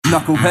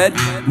knucklehead,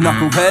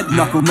 knucklehead,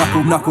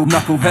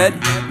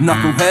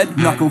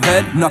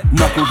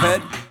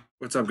 knucklehead.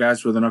 What's up,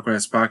 guys? For the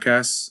Knuckleheads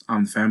podcast,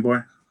 I'm the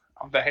fanboy.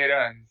 I'm the hater,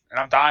 and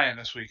I'm dying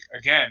this week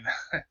again.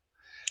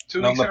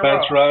 2 I'm weeks the in a row.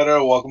 fence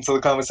rider. Welcome to the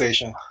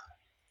conversation.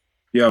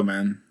 Yo,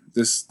 man,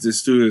 this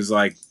dude is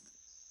like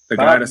the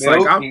guy that's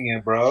like,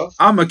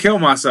 I'm gonna kill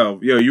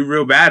myself. Yo, you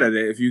real bad at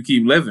it if you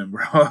keep living,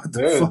 bro. What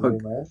the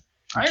fuck? Man.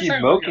 You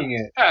keep milking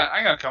it. Yeah, I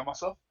ain't gonna kill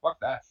myself. Fuck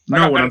that.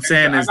 No, what I'm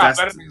saying is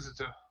better things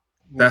to do.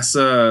 That's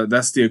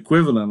the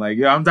equivalent. Like,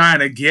 yo, I'm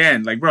dying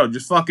again. Like, bro,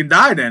 just fucking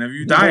die then. If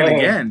you dying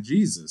again,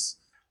 Jesus.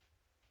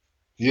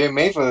 You ain't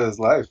made for this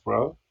life,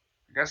 bro.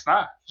 I guess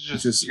not.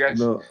 It's just a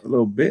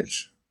little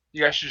bitch.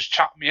 You guys should just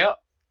chop me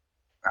up.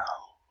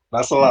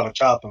 That's a lot of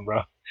chopping,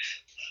 bro.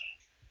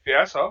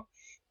 Yeah, so.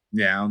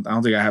 Yeah, I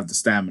don't think I have the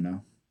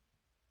stamina.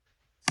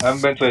 I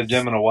haven't been to the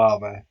gym in a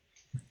while, man.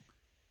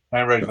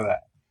 I ain't ready for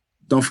that.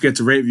 Don't forget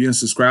to rate, review, and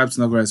subscribe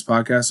to Knuckleheads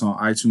Podcast on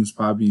iTunes,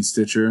 Podbean,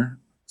 Stitcher,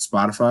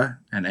 Spotify,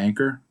 and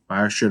Anchor. Buy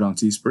our shit on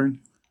Teespring.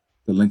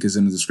 The link is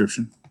in the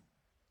description.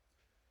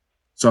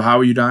 So how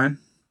are you dying?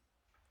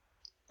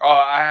 Oh,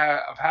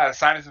 I've had a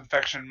sinus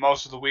infection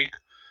most of the week,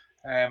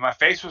 and my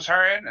face was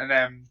hurting, and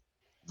then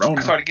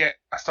I started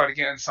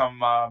getting some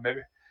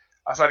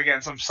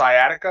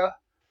sciatica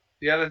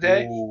the other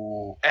day.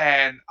 Ooh.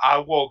 And I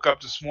woke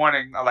up this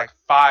morning at like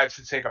 5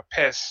 to take a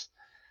piss.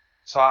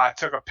 So I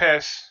took a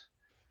piss.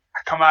 I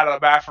come out of the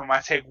bathroom.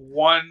 I take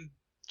one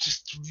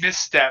just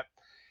misstep,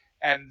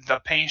 and the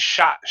pain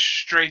shot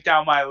straight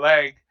down my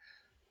leg.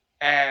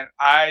 And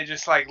I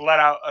just like let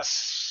out a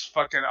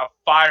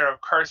fire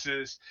of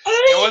curses.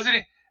 I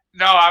wasn't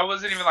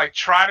even like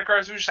trying to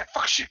curse. It was just like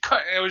fuck shit.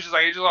 It was just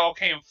like it just all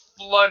came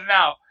flooding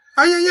out.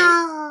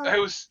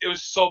 It was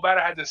so bad.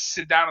 I had to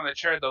sit down on the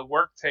chair at the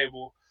work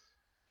table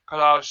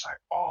because I was just like,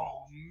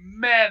 oh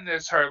man,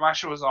 this hurt. My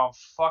shit was on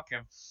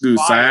fucking fire. Dude,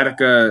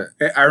 sciatica.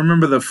 I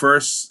remember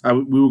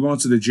we were going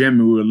to the gym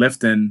and we were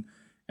lifting,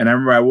 and I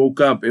remember I woke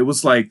up. It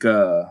was like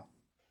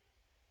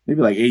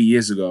maybe like 8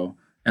 years ago.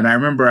 And I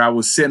remember I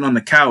was sitting on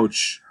the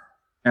couch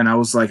and I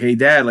was like, hey,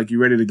 Dad, like, you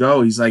ready to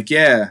go? He's like,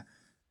 yeah.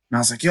 And I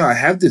was like, yo, I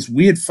have this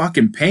weird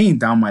fucking pain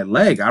down my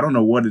leg. I don't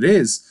know what it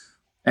is.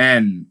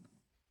 And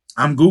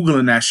I'm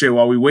Googling that shit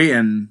while we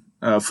waiting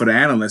for the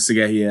analyst to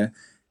get here.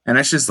 And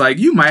it's just like,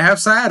 you might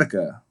have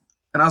sciatica.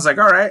 And I was like,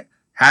 all right,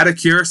 how to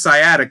cure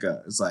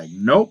sciatica? It's like,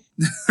 nope.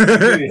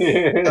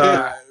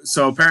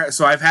 So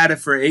I've had it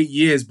for 8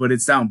 years, but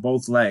it's down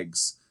both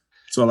legs.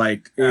 So,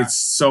 like, It's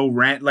so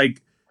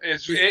like,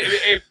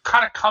 it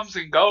kind of comes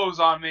and goes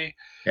on me.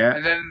 Yeah.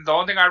 And then the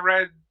only thing I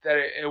read that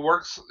it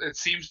works, it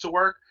seems to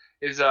work,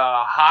 is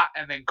hot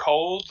and then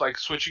cold, like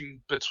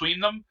switching between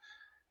them.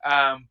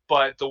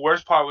 But the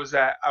worst part was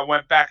that I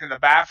went back in the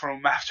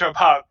bathroom after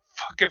about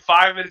fucking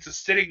 5 minutes of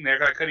sitting there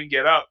because I couldn't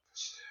get up.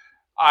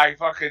 I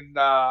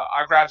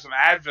grabbed some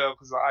Advil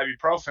because of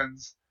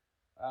ibuprofens.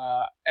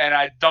 And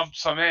I dumped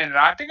some in, and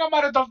I think I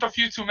might have dumped a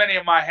few too many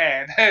in my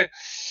hand. And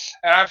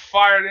I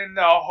fired in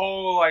the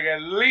whole, like,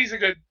 at least a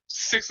good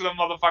 6 of them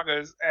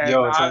motherfuckers. And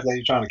yo, it sounds like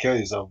you're trying to kill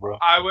yourself, bro.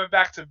 I went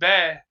back to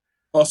bed.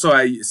 Also,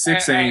 at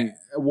 6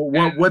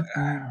 what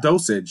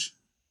dosage?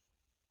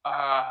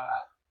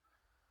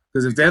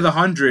 Because if they're the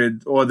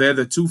 100 or they're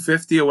the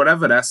 250 or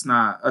whatever, that's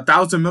not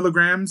 1,000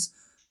 milligrams.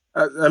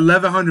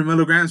 1,100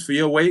 milligrams for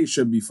your weight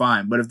should be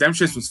fine. But if them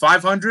shits was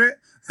 500,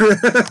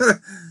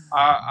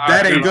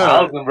 that ain't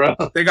good. Bro.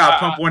 They gotta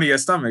pump one of your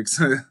stomachs.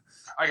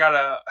 I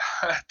gotta.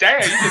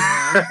 Damn,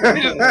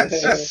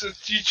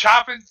 you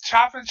chopping.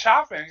 God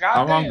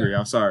I'm damn. hungry.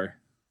 I'm sorry.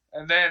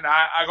 And then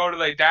I go to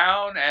lay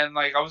down, and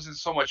like I was in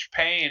so much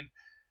pain,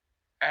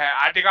 and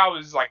I think I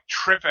was like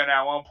tripping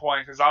at one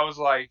point because I was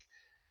like,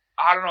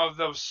 I don't know if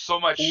there was so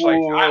much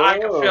like I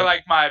could feel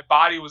like my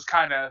body was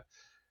kind of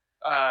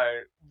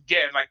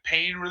getting like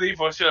pain relief,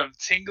 or was feeling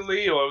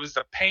tingly, or it was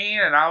the pain,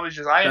 and I was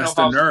just That's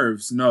the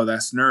nerves. No,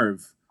 that's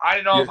nerve. I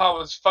didn't know if I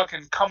was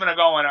fucking coming or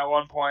going at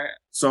one point.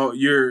 So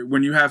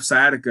when you have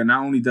sciatica,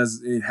 not only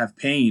does it have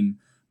pain,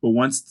 but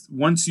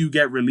once you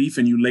get relief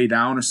and you lay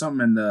down or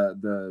something and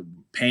the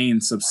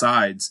pain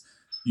subsides,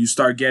 you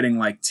start getting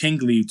like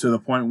tingly to the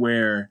point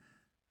where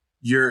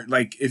you're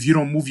like, if you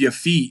don't move your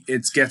feet,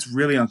 it gets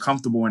really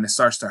uncomfortable and it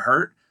starts to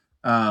hurt.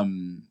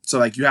 So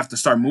like you have to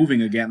start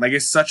moving again. Like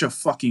it's such a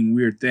fucking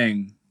weird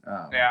thing. Take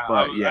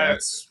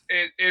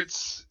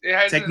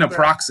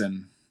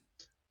naproxen.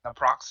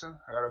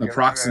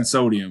 Naproxen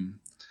sodium.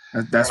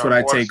 That's what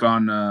I take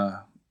on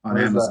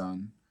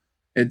Amazon.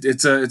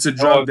 It's a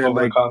drug that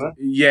like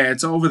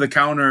it's an over the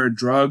counter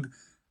drug.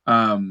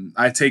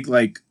 I take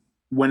like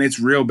when it's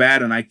real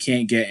bad and I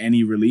can't get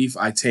any relief,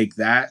 I take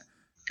that,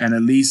 and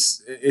at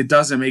least it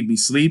doesn't make me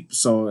sleep,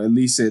 so at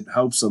least it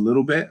helps a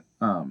little bit.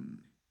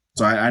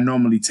 So I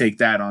normally take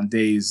that on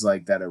days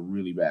like that are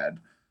really bad.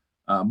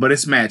 But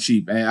it's mad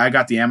cheap. I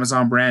got the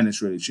Amazon brand.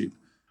 It's really cheap.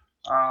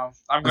 I'm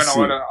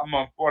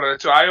gonna order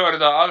it too. I ordered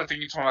the other thing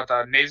you talking about,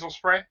 the nasal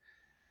spray.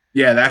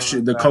 Yeah, that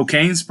shit. The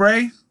cocaine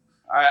spray.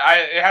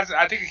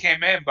 I think it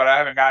came in, but I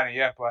haven't gotten it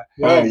yet. But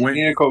you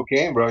need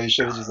cocaine, bro. You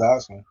should have just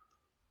asked me.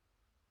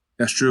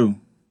 That's true.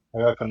 I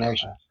got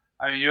connections.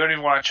 I mean, you don't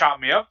even want to chop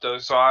me up though,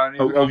 so I don't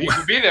even know if you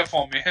could be there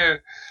for me.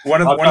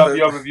 I'll chop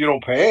you up if you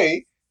don't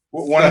pay.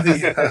 One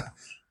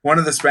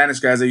of the Spanish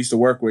guys I used to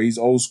work with, he's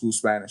old school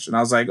Spanish, and I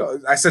was like,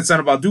 I said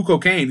something about do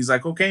cocaine. He's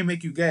like, cocaine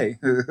make you gay.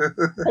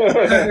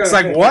 It's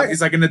like, what?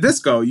 He's like, in the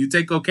disco, you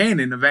take cocaine,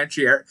 and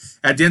eventually,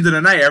 at the end of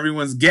the night,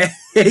 everyone's gay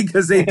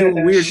because they do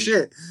weird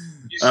shit.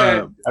 You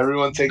said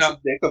everyone takes a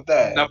dick of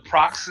that.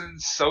 Naproxen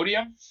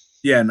sodium.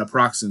 Yeah,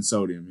 naproxen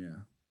sodium.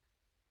 Yeah,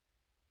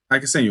 I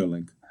can send you a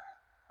link.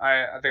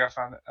 I think I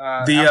found it.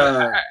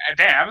 Damn,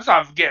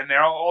 Amazon's getting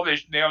their own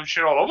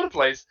shit all over the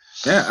place.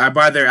 Yeah, I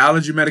buy their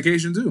allergy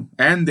medication too,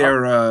 and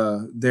their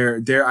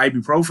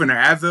ibuprofen or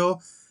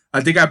Advil.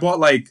 I think I bought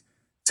like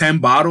 10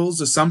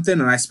 bottles or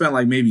something, and I spent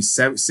like maybe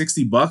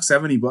 $60,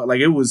 $70. Like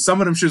it was some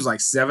of them shit was like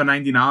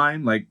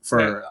 $7.99, like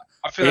for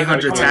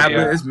 800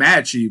 tablets. It's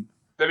mad cheap.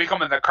 They're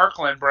becoming the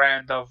Kirkland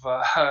brand of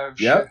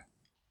shit.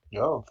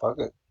 Yo, fuck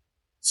it.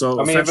 So,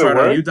 I mean,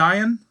 are you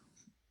dying?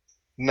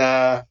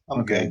 Nah,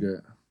 I'm okay,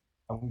 good.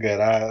 I'm good.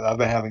 I've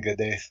been having good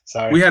days.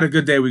 Sorry. We had a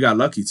good day. We got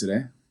lucky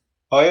today.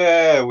 Oh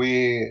yeah.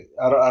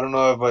 I don't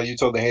know if you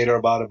told the hater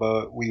about it,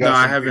 but we got. No,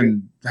 I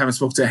haven't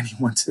spoke to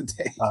anyone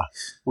today.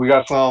 We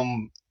got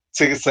some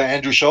tickets to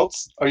Andrew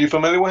Schultz. Are you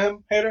familiar with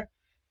him, hater?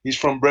 He's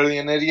from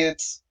Brilliant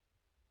Idiots.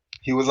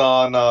 He was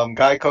on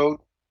Guy Code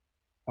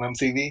on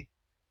MTV.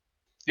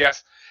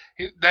 Yes,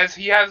 he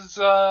had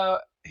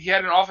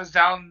an office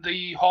down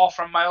the hall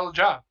from my old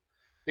job.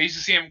 They used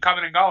to see him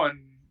coming and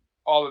going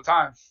all the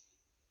time.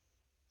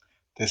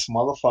 This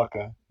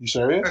motherfucker. You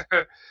serious?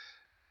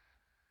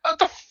 What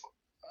the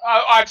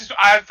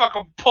I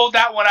fucking pulled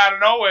that one out of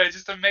nowhere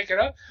just to make it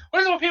up.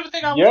 What is it when people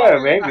think I'm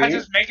maybe. I'm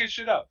just making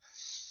shit up.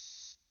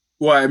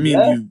 Well, I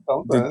mean,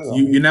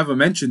 you never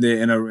mentioned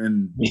it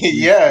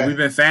we've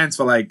been fans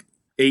for like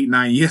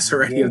 8-9 years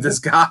already of this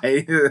guy.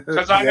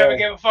 Because I never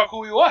gave a fuck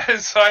who he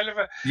was. So I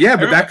never. Yeah,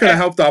 but that could have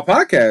helped our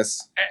podcast.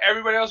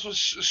 Everybody else was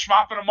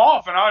schmopping him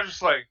off, and I was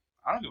just like,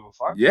 I don't give a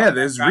fuck. Yeah,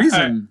 there's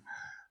reason.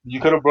 You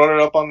could have brought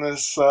it up on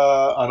this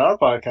on our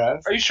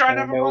podcast. Are you sure I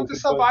never brought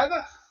this up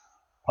either?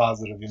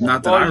 Positive.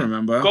 Not that I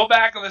remember. Go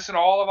back and listen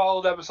to all of our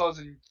old episodes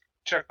and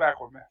check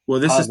back with me. Well,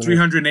 this is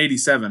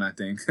 387, I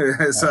think.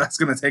 So that's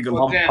gonna take a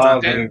long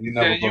time. Then you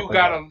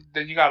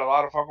got a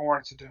lot of fucking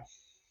work to do.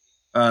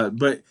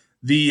 But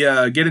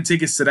the getting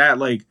tickets to that,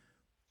 like,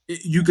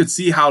 you could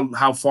see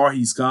how far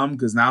he's come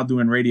because now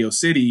doing Radio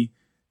City,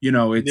 you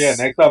know, it's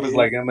next up is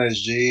like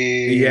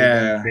MSG,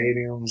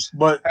 stadiums.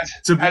 But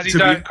has he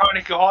done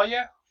Carnegie Hall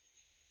yet?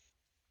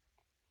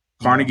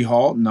 Carnegie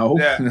Hall? No.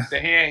 Yeah,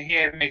 he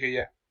ain't make it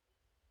yet.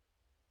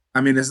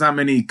 I mean, there's not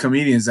many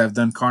comedians that have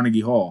done Carnegie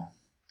Hall.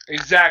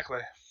 Exactly.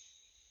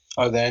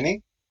 Are there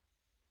any?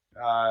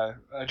 I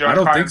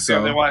don't think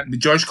so.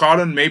 George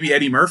Carlin, maybe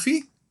Eddie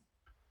Murphy?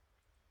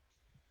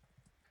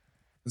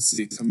 Let's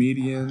see,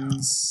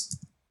 comedians.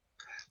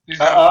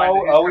 I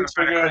always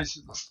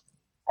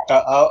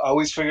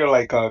figure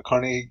like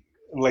Carnegie,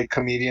 like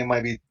comedian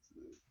might be,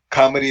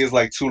 comedy is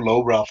like too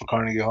lowbrow for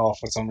Carnegie Hall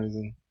for some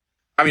reason.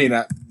 I mean,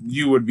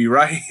 you would be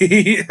right.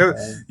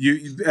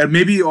 You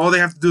maybe all they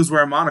have to do is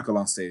wear a monocle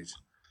on stage.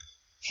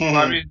 Well,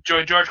 I mean,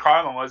 George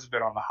Carlin was a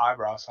bit on the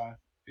highbrow side,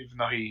 even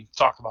though he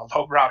talked about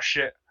lowbrow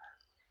shit.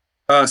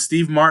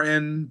 Steve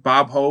Martin,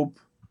 Bob Hope,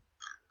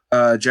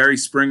 Jerry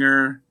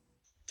Springer,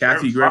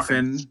 Kathy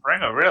Griffin,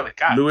 Springer, really?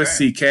 God Louis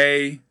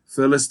C.K.,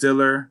 Phyllis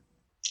Diller.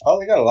 Oh,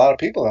 they got a lot of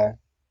people there.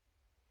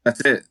 That's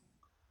it.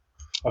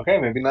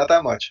 Okay, maybe not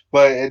that much,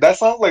 but that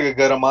sounds like a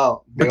good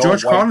amount. But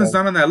George Carlin's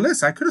not on that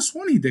list. I could have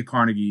sworn he did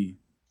Carnegie.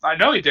 I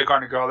know he did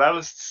Carnegie Hall. That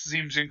list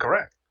seems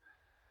incorrect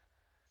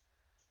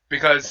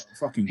because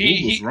fucking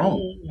Google's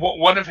wrong.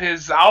 One of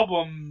his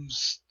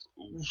albums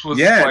was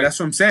that's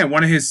what I'm saying.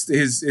 One of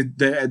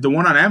the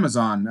one on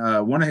Amazon.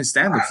 One of his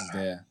stand-ups is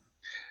there.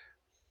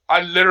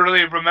 I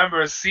literally remember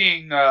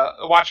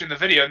watching the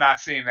video, not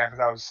seeing that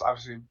because I was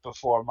obviously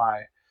before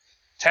my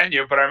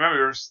tenure, but I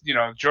remember,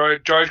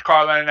 George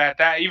Carlin at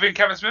that. Even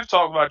Kevin Smith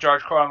talked about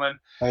George Carlin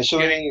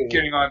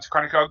getting on to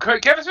Carnegie Hall.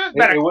 Kevin Smith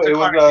better. It was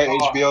an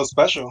HBO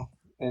special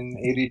in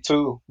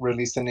 '82,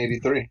 released in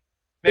 '83.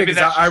 Maybe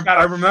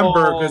I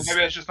remember because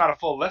maybe that's just not a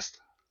full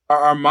list.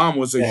 Our mom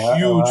was a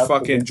huge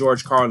fucking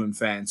George Carlin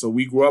fan, so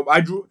we grew up.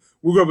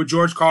 We grew up with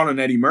George Carlin and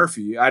Eddie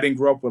Murphy. I didn't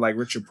grow up with like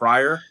Richard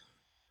Pryor,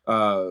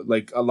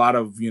 like a lot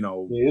of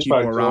people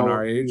around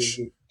our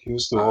age. He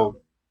was too old.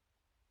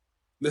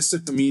 List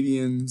of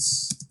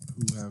comedians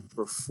who have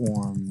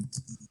performed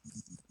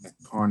at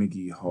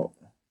Carnegie Hall.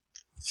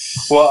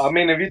 Well, I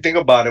mean, if you think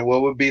about it,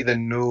 what would be the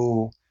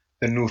new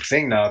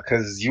thing now?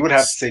 Because you would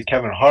have to say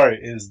Kevin Hart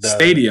is the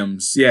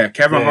stadiums. Yeah,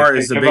 Kevin Hart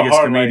is the biggest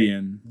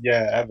comedian.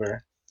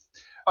 Ever.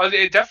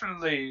 It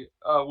definitely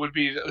would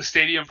be a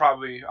stadium.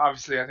 Probably,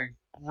 obviously, I think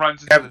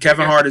runs.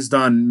 Kevin Hart has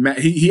done. I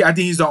think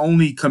he's the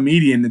only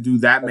comedian to do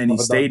that many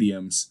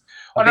stadiums.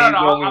 Oh, no,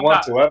 I'm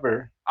not to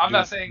ever. I'm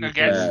not saying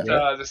against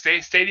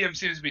the stadium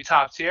seems to be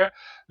top tier.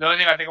 The only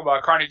thing I think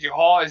about Carnegie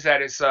Hall is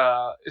that it's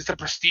the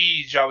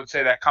prestige, I would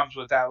say, that comes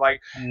with that.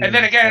 Like, and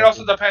then again, it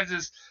also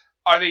depends.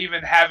 are they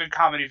even having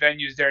comedy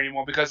venues there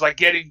anymore? Because like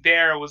getting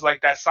there was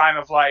like that sign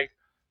of like,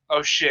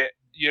 oh shit,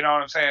 you know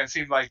what I'm saying? It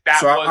seemed like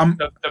that was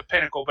the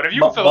pinnacle. But if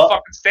you can fill a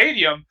fucking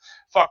stadium,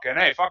 fucking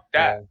hey, fuck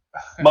that.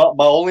 Yeah.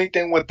 My only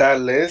thing with that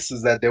list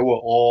is that they were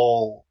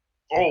all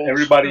old.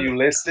 Everybody you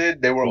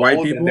listed, they were white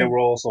old people? and they were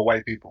also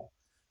white people.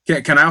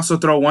 Can I also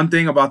throw one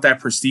thing about that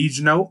Prestige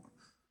note?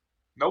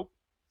 Nope.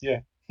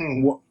 Yeah.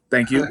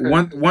 Thank you.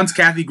 Once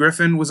Kathy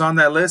Griffin was on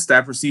that list,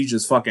 that Prestige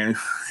is fucking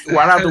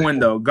right out the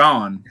window,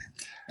 gone.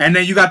 And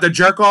then you got the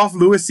jerk off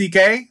Louis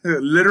C.K.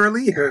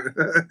 Literally.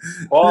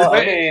 Well,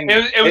 I mean,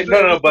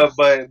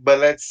 but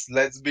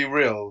let's be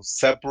real.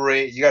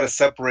 Separate. You got to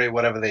separate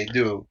whatever they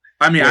do.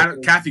 I mean,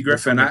 Kathy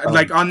Griffin.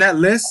 Like on that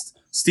list,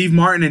 Steve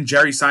Martin and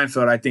Jerry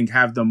Seinfeld, I think,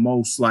 have the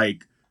most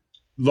like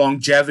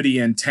longevity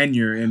and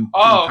tenure in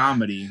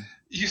comedy.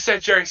 You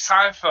said Jerry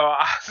Seinfeld.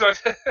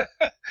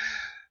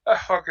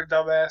 Fucking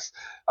dumbass.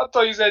 I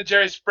thought you said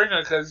Jerry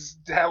Springer because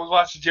I was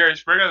watching Jerry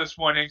Springer this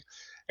morning,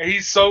 and he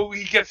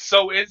gets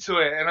so into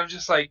it, and I'm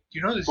just like,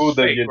 you know this is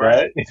fake,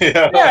 right?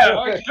 Yeah,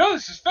 like, you know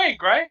this is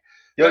fake, right?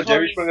 Yo, that's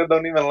Jerry Springer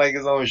don't even like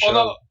his own show.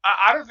 Although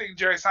I don't think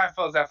Jerry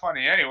Seinfeld is that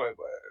funny anyway.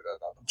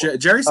 But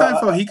Jerry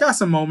Seinfeld, he got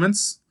some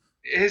moments.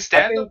 His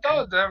stand-up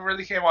though, that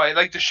really came out.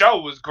 Like the show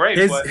was great.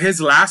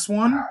 His last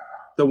one,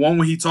 the one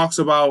where he talks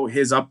about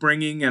his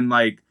upbringing and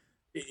like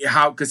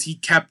how, because he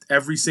kept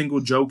every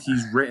single joke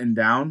he's written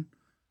down.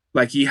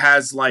 Like he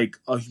has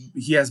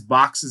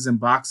boxes and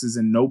boxes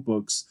and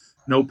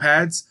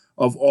notepads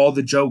of all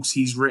the jokes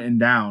he's written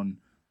down.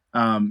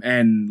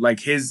 And like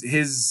his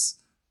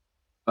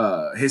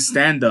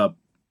stand-up,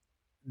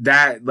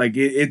 that like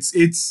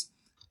it's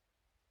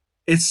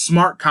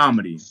smart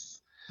comedy.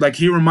 Like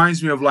he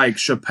reminds me of like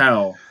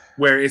Chappelle,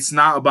 where it's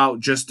not about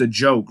just the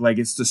joke, like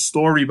it's the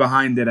story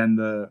behind it and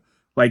the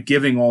like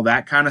giving all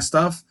that kind of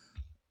stuff.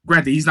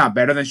 Granted, he's not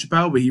better than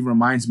Chappelle, but he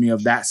reminds me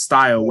of that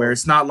style where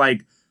it's not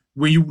like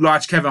when you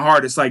watch Kevin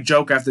Hart, it's like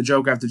joke after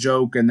joke after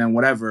joke and then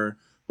whatever.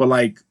 But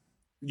like,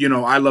 you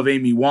know, I love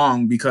Amy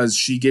Wong because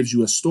she gives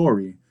you a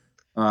story.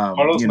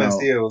 Carlos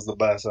Mencia was the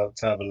best I've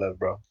ever lived,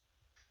 bro.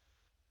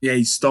 Yeah,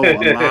 he stole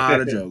a lot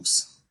of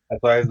jokes.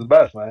 That's why he's the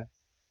best, man.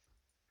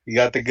 He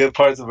got the good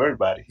parts of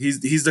everybody.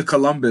 He's the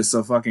Columbus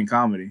of fucking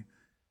comedy.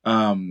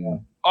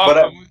 Can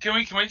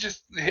we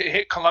just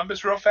hit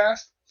Columbus real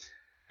fast?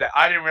 That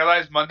I didn't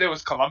realize Monday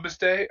was Columbus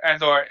Day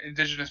and or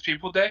Indigenous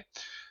People Day,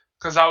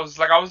 because I was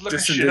looking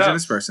just shit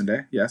Indigenous up. Person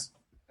Day, yes.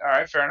 All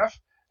right, fair enough.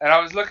 And I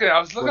was looking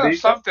up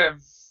something.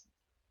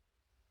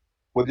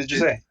 What did you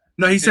say?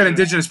 No, he said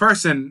Indigenous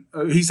person.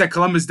 He said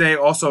Columbus Day,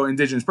 also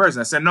Indigenous person.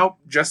 I said nope,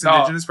 just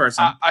Indigenous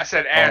person. I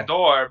said and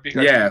or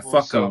because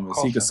fuck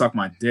Columbus. He could suck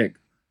my dick.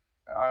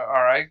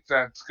 All right,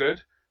 that's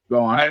good.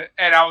 Go on.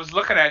 And I was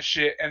looking at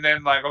shit, and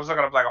then like I was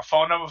looking up like a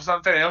phone number or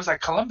something, and it was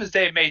like Columbus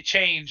Day may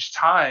change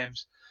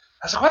times.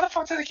 I was like, why the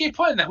fuck did they keep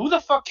putting that? Who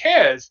the fuck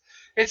cares?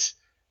 It's,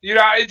 you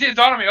know, it didn't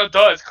dawn on me. Oh,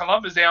 duh, it's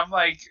Columbus Day. I'm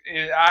like,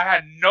 I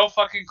had no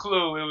fucking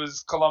clue it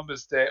was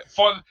Columbus Day.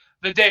 For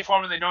the day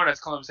formerly known as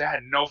Columbus Day, I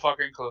had no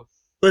fucking clue.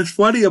 What's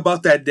funny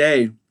about that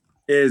day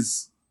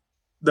is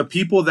the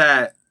people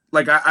that,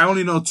 like, I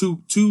only know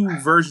two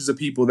versions of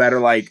people that are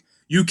like,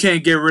 you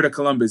can't get rid of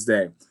Columbus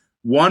Day.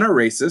 One are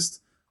racist.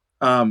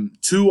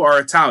 Two are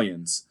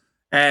Italians.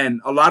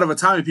 And a lot of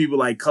Italian people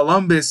like,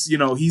 Columbus, you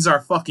know, he's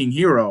our fucking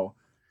hero.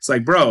 It's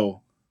like,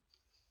 bro,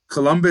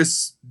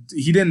 Columbus,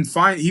 he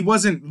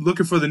wasn't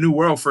looking for the New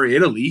World for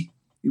Italy.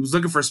 He was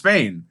looking for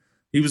Spain.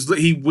 He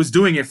was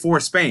doing it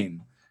for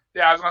Spain.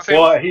 Yeah, I was gonna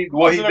say.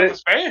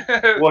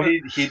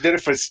 He did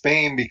it for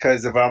Spain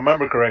because if I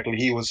remember correctly,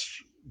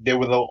 they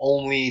were the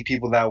only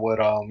people that would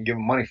give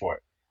him money for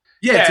it.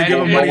 Yeah, to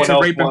give him money to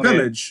rape and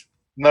pillage.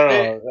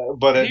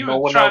 But he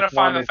was trying to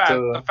find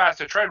the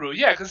faster trade route.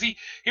 Yeah, because he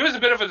was a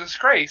bit of a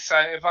disgrace.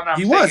 If I'm not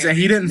mistaken. He was, and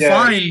he didn't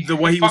find the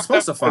way he was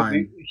supposed to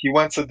find. He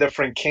went to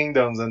different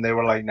kingdoms, and they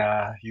were like,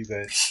 "Nah, you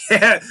good."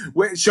 Yeah,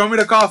 show me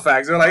the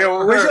Carfax. They're like,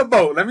 "Yo, where's your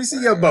boat? Let me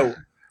see your boat."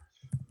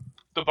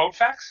 The boat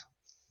facts?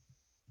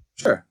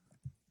 Sure.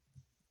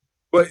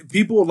 But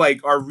people like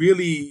are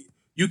really,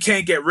 you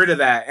can't get rid of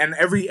that. And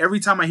every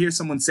time I hear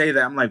someone say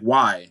that, I'm like,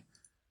 why?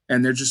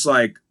 And they're just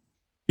like,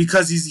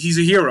 because he's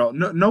a hero.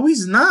 No,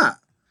 he's not.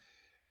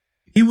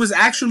 He was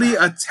actually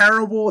a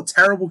terrible,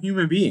 terrible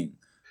human being.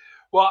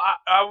 Well,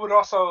 I would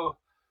also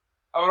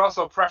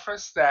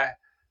preface that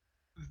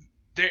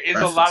there is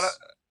a lot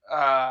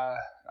of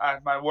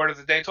my word of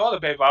the day,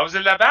 toilet paper. I was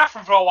in that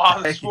bathroom for a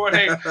while this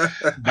morning.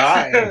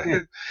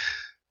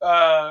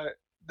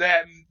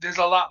 That there's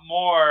a lot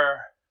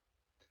more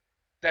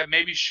that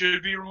maybe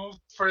should be removed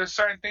for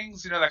certain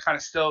things, you know, that kind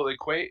of still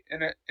equate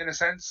in a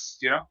sense,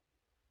 you know.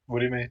 What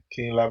do you mean?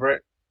 Can you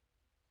elaborate?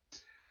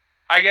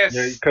 I guess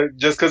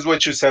just because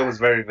what you said was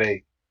very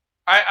vague.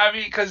 I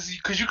mean, because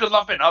you could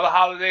lump in other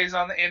holidays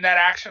in that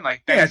action,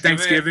 like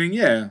Thanksgiving,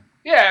 yeah.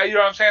 Yeah, you know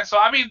what I'm saying? So,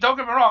 I mean, don't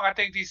get me wrong. I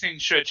think these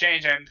things should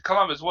change, and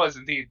Columbus was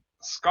indeed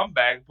a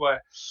scumbag.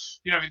 But,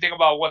 you know, if you think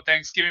about what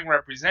Thanksgiving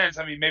represents,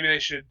 I mean, maybe they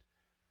should...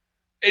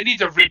 It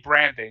needs a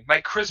rebranding.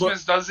 Like,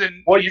 Christmas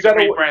doesn't need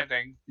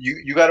rebranding.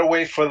 You got to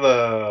wait for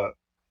the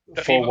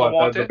The For people that what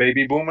want the it.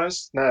 baby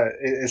boomers? Nah,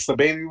 it's the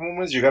baby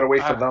boomers. You gotta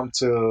wait for Uh, them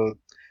to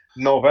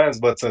no offense,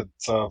 but to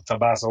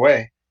pass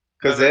away,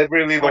 because another they're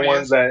really the 20 ones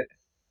years. that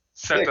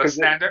Set yeah, the because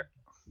standard.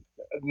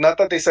 not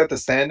that they set the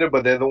standard,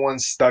 but they're the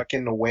ones stuck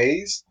in the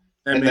ways,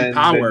 And and in then the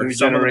power. new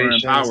Some of them are in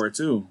generations, power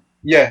too.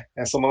 yeah,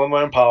 and some of them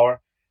are in power,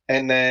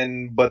 and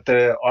then but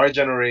the our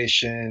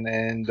generation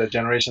and the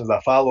generations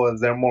that follow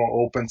us, they're more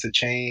open to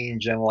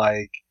change and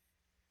like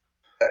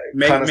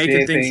kind of Making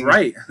seeing things things,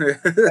 right.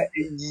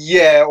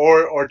 yeah,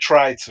 or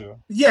try to.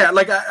 Yeah,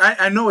 like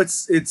I know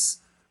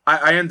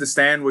I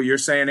understand what you're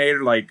saying,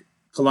 Ader. Like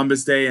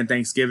Columbus Day and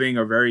Thanksgiving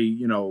are very,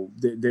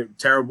 they're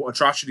terrible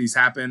atrocities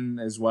happen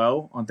as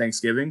well on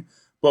Thanksgiving.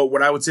 But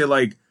what I would say,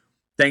 like,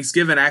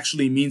 Thanksgiving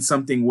actually means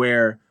something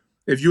where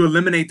if you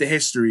eliminate the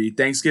history,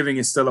 Thanksgiving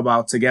is still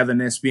about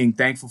togetherness, being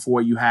thankful for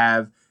what you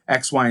have,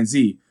 X, Y, and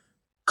Z.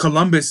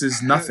 Columbus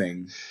is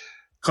nothing. That's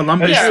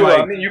Columbus, Yeah, true. I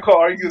like, mean, you could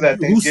argue that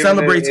who Thanksgiving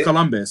celebrates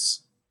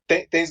Columbus?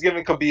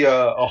 Thanksgiving could be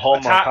a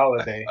Hallmark Ita-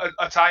 holiday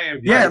Italian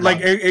if you Yeah, think president. like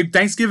about it.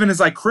 Thanksgiving is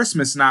like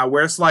Christmas now,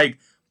 where it's like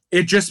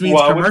it just means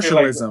Well, I would say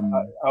like commercialism.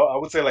 I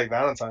would say like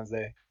Valentine's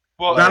Day.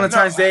 Well, Like no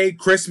Valentine's Day,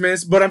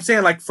 Christmas, but I'm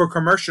saying like for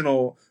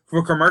commercialism,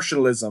 like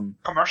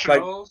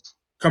commercials.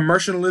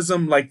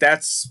 commercialism, like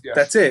Yes.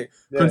 that's it.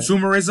 yeah,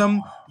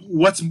 Consumerism.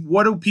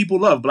 What do people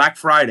love? Black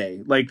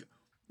Friday. Like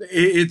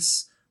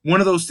it's one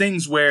of those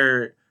things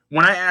where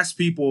when I ask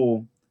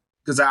people,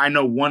 because I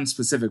know one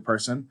specific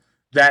person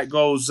that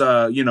goes,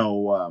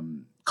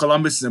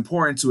 Columbus is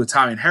important to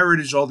Italian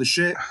heritage, all the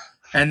shit,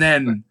 and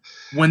then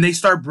when they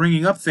start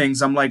bringing up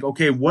things, I'm like,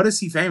 okay, what is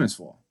he famous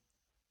for?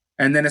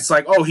 And then it's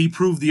like, oh, he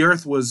proved the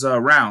Earth was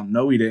round.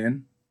 No, he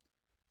didn't.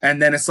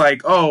 And then it's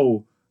like,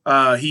 oh,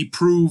 he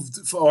proved,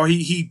 or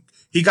he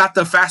got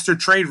the faster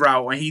trade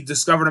route and he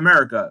discovered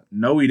America.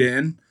 No, he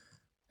didn't.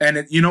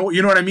 And you know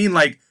what I mean?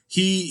 Like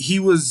he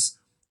was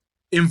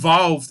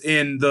involved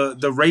in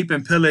the rape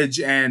and pillage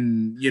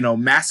and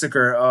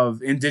massacre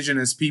of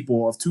indigenous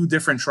people of three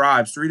different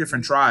tribes,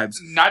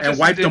 Not and just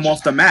wiped them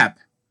off the map.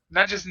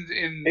 not just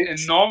in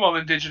it's normal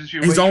indigenous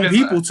people, His but own even,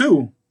 people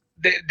too.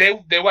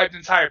 they wiped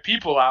entire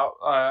people out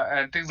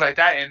and things like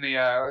that in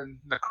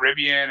the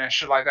Caribbean and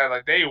shit like that.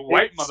 Like they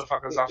wipe it's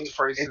motherfuckers off the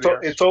face of it's the earth.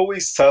 it's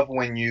always tough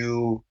when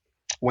you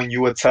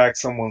attack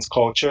someone's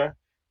culture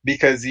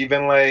because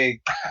even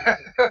like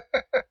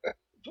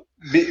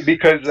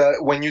because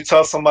when you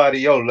tell somebody,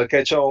 yo, look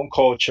at your own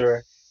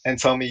culture and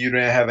tell me you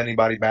didn't have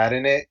anybody bad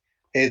in it,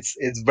 it's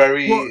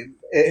very Well,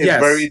 it's yes.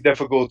 very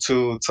difficult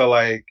to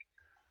like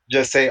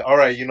just say, all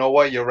right, you know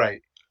what, you're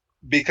right,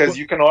 because Well,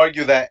 you can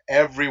argue that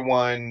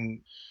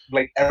everyone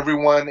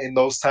in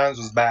those times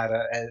was bad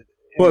in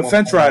But one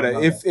Fence form or Rider,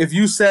 another. if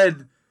you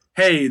said,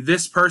 "Hey,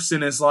 this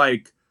person is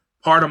like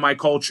part of my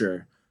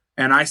culture,"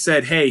 and I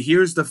said, "Hey,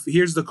 here's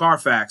the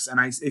Carfax," and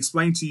I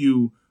explained to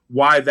you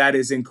why that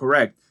is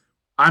incorrect,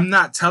 I'm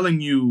not telling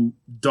you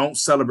don't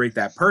celebrate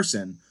that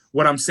person.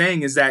 What I'm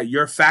saying is that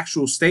your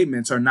factual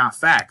statements are not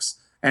facts,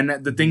 and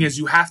that the thing is,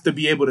 you have to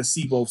be able to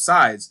see both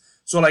sides.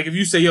 So, like, if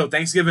you say, "Yo,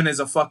 Thanksgiving is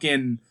a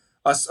fucking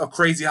a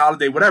crazy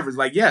holiday," whatever, it's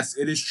like, yes,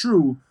 it is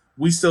true.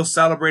 We still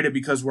celebrate it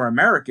because we're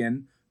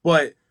American,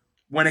 but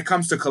when it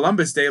comes to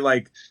Columbus Day,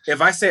 like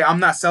if I say I'm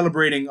not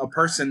celebrating a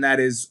person that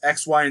is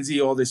X, Y, and Z,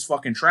 all this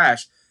fucking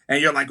trash,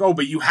 and you're like, oh,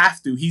 but you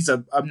have to. He's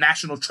a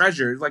national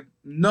treasure. It's like,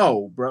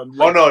 no, bro. Oh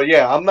Like, no,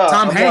 yeah, I'm not.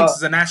 Tom I'm Hanks not.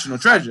 is a national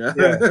treasure.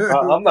 Yeah,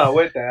 I'm not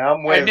with that.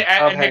 I'm with And,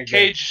 Tom and Nick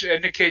Hanks.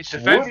 Cage,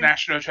 defends Woody?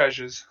 national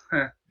treasures.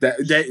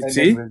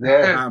 See,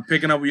 Yeah, I'm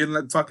picking up what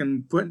you're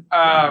fucking putting.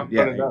 Um,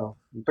 put it down.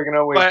 You're picking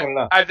up where but you're putting it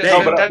down. I, There No,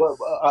 you that, go.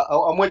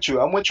 that, I'm with you.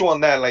 I'm with you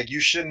on that. Like, you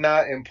should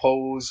not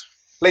impose.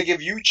 Like,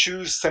 if you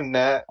choose to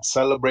not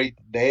celebrate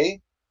the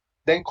day,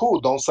 then cool,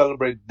 don't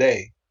celebrate the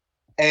day.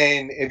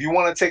 And if you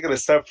want to take it a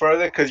step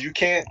further, because you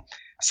can't.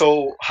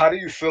 So, how do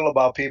you feel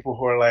about people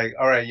who are like,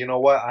 all right, you know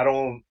what? I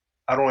don't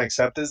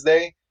accept this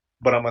day,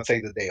 but I'm gonna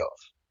take the day off.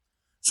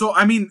 So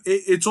I mean,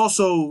 it's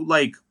also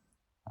like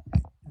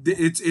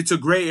it's a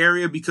gray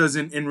area because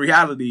in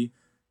reality,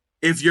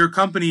 if your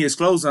company is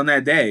closed on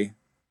that day,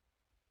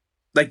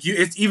 like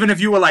it's even if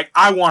you were like,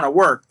 I want to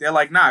work, they're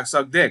like, nah,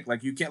 suck dick.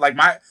 Like you can't. Like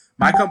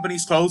my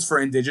company's closed for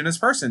Indigenous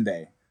Person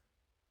Day.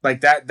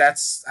 Like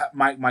that's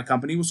my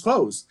company was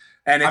closed,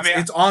 and I mean,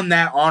 it's on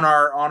that on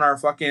our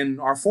fucking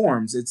our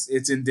forms.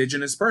 It's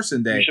Indigenous Person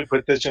You Day. should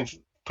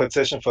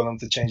petition for them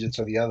to change it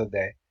to the other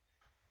day,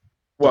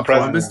 What,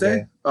 Columbus President's Day?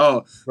 Day.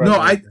 Oh no,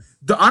 President's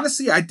Day.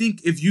 honestly I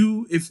think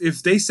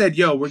if they said,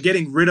 yo, we're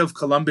getting rid of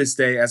Columbus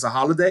Day as a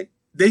holiday,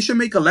 they should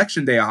make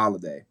Election Day a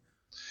holiday.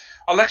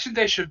 Election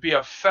Day should be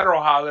a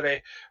federal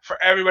holiday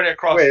for everybody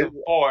across Wait, the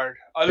board.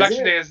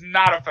 Election it? Day is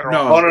not a federal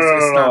No. Oh holiday.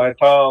 It's no! not.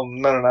 It's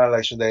no, not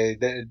Election Day.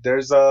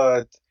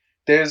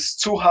 There's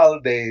two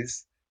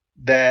holidays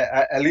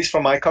that at least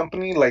for my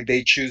company, like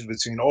they choose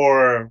between,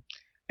 or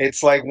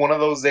it's like one of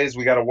those days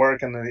we gotta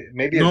work, and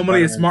maybe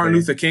Normally it's Veterans Martin Day.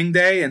 Luther King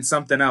Day and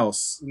something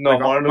else. No, Like,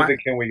 Martin Luther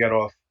King we get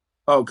off.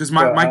 because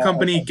But my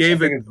company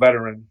gave I it. think it's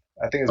veteran.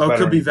 I think it's Oh, it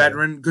could be Veterans Day.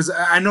 veteran because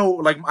I know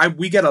like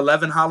we get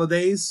 11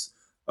 holidays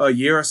a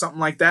year or something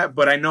like that.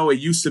 But I know it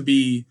used to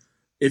be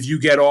if you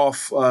get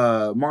off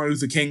Martin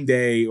Luther King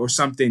Day or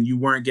something, you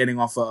weren't getting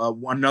off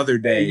another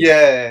day.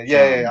 Yeah.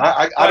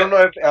 I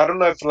But don't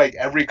know if like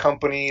every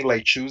company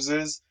like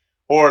chooses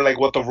or like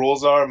what the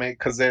rules are,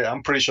 because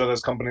I'm pretty sure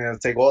there's companies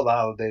that take all the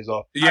holidays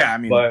off. Yeah, I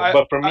mean,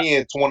 But for me,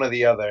 it's one or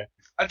the other.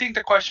 I think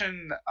the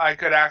question I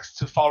could ask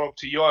to follow up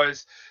to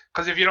yours,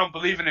 because if you don't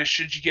believe in it,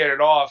 should you get it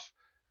off?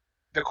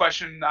 The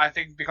question I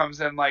think becomes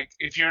then like,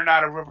 if you're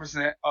not a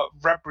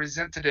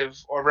representative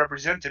or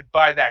represented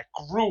by that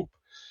group,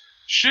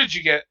 should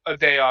you get a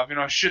day off?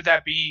 Should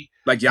that be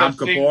like the Yom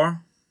thing? Kippur.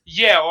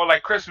 Yeah, or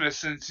like Christmas,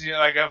 since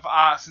like if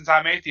since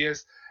I'm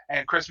atheist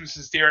and Christmas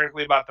is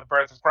theoretically about the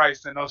birth of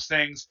Christ and those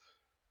things,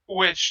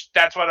 which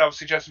that's what I was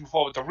suggesting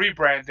before with the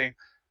rebranding.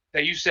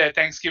 That you said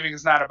Thanksgiving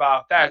is not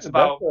about that. It's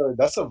about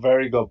That's a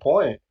very good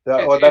point. it,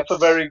 That's a it's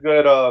very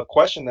good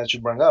question that you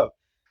bring up.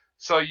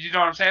 so you know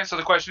what I'm saying. So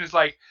the question is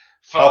like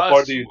for How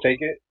far us, do you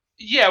take it?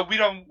 yeah, we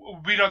don't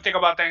think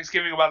about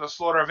Thanksgiving about the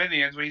slaughter of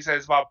Indians when he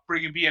says about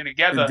bringing being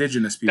together.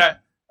 Indigenous people.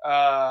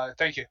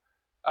 Thank you.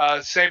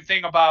 Same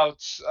thing about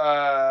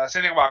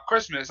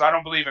Christmas. I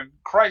don't believe in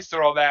Christ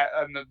or all that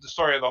and the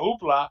story of the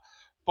hoopla,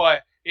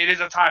 but it is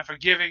a time for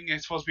giving.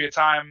 It's supposed to be a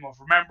time of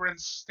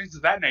remembrance, things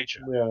of that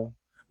nature. Yeah.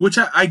 Which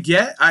I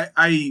get.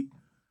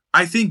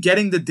 I think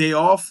getting the day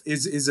off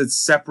is a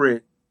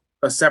separate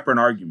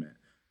argument.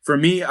 For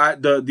me,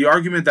 the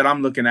argument that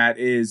I'm looking at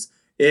is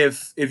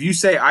if you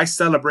say I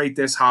celebrate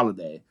this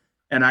holiday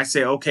and I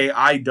say, okay,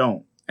 I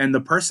don't, and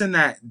the person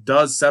that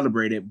does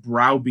celebrate it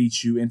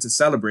browbeats you into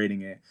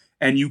celebrating it,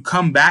 and you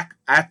come back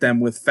at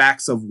them with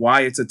facts of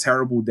why it's a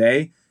terrible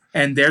day,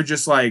 and they're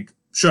just like,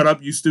 shut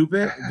up, you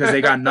stupid, because they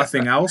got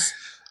nothing else.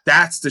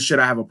 That's the shit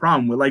I have a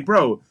problem with. Like,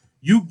 bro,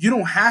 you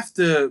don't have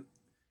to.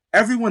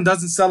 Everyone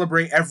doesn't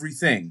celebrate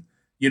everything,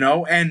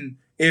 and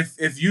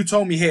if you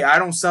told me, hey, I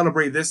don't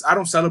celebrate this, I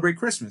don't celebrate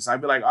Christmas, I'd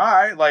be like, all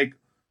right, like,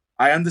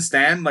 I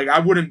understand. Like, I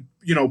wouldn't,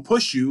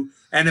 push you.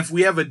 And if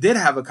we ever did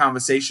have a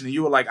conversation and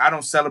you were like, I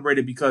don't celebrate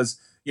it because,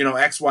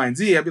 X, Y, and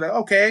Z, I'd be like,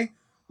 okay,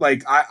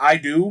 like, I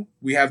do.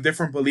 We have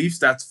different beliefs.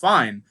 That's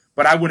fine.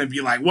 But I wouldn't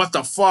be like, what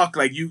the fuck?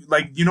 Like, you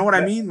know what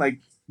I mean? Like,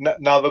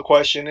 Now the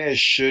question is,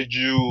 should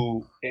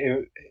you,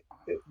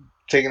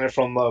 taking it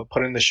from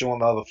putting the shoe on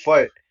the other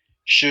foot,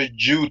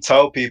 should you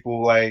tell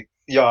people like,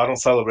 yo, I don't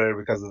celebrate it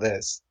because of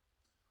this?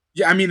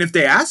 yeah, I mean, if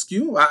they ask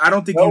you, I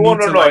don't think No, you no, need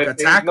no, to no. like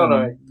attack them.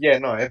 No.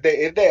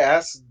 If they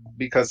ask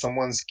because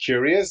someone's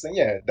curious, then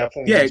yeah,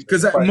 definitely. Yeah,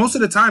 because most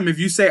of the time, if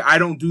you say I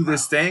don't do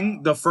this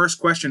thing, the first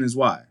question is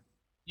why.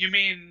 You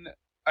mean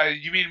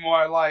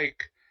more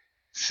like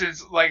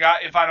since like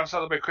if I don't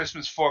celebrate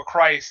Christmas for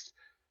Christ,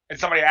 and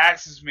somebody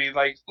asks me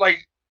like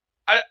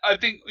I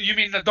think you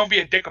mean don't be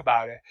a dick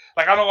about it.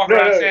 Like I don't walk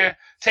around saying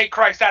take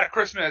Christ out of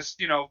Christmas,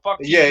 fuck.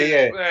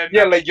 Yeah.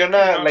 Like you're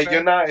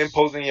not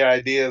imposing your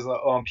ideas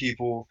on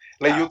people.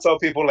 Like you tell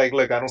people like,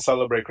 look, I don't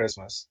celebrate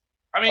Christmas.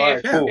 I mean,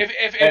 right, cool.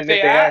 if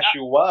they ask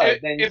you why,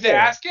 then if they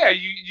ask, yeah,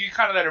 you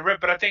kind of let it rip.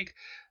 But I think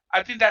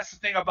that's the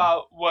thing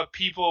about what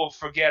people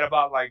forget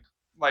about like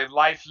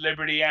life,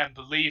 liberty, and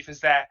belief is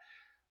that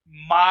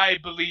my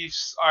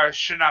beliefs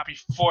should not be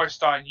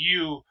forced on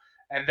you.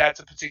 And that's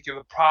a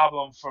particular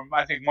problem from,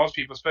 I think, most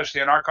people, especially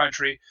in our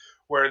country,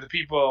 where the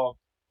people,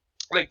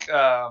 like,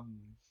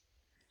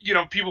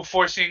 people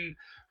forcing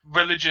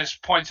religious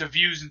points of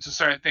views into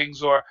certain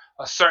things or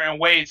a certain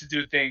way to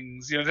do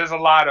things. There's a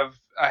lot of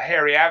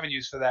hairy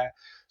avenues for that.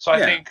 So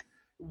I think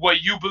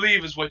what you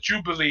believe is what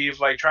you believe,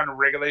 like trying to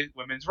regulate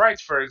women's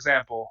rights, for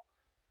example.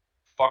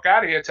 Fuck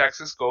out of here,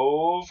 Texas.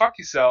 Go fuck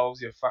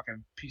yourselves, you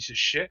fucking piece of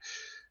shit.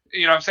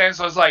 You know what I'm saying?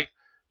 So it's like,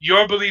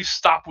 your beliefs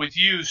stop with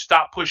you,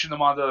 stop pushing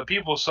them onto other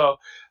people. So,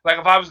 like,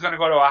 if I was going to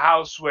go to a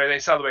house where they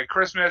celebrate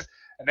Christmas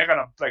and they're going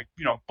to,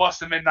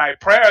 bust a midnight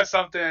prayer or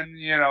something,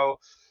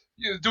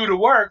 do the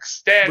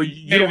works, then. But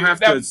you don't have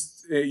to,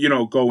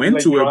 go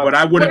into it. But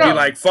I wouldn't be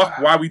like, fuck,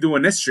 why are we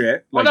doing this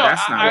shit? Like,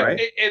 that's not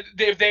right.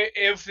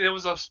 If there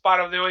was a spot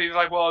of there where you're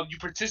like, well, you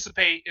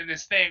participate in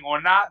this thing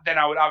or not, then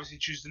I would obviously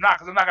choose to not,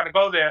 because I'm not going to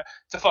go there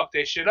to fuck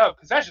their shit up,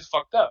 because that's just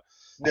fucked up.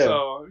 Yeah.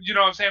 So, you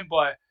know what I'm saying?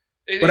 But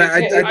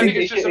I think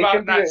it's just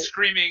about not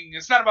screaming.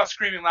 It's not about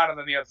screaming louder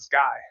than the other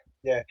guy.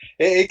 Yeah,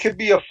 it could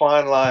be a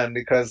fine line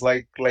because,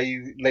 like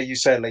you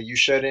said, like you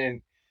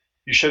shouldn't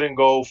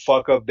go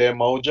fuck up their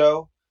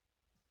mojo,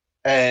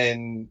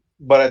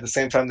 but at the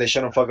same time they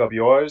shouldn't fuck up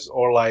yours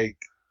or like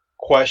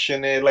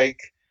question it.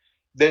 Like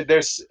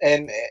there's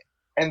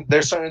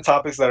certain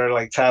topics that are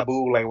like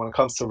taboo, like when it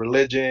comes to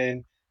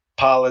religion,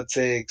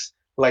 politics,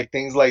 like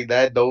things like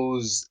that.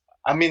 Those.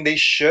 I mean, they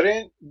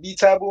shouldn't be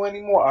taboo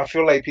anymore. I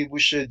feel like people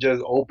should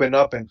just open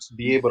up and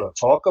be able to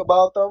talk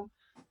about them,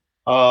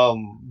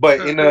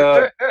 but in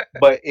a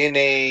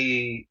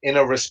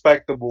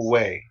respectable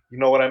way. You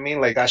know what I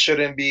mean? Like, we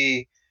shouldn't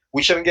get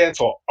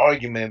into an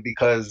argument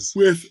because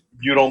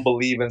you don't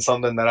believe in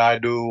something that I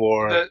do,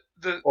 or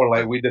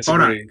like we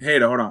disagree.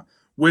 Hold on.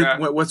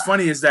 What's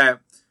funny is that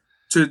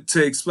to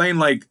explain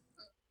like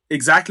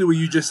exactly what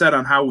you just said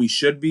on how we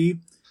should be,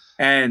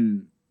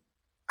 and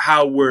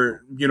how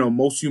we're,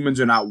 most humans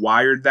are not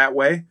wired that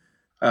way.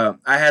 I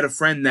had a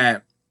friend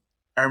that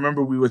I I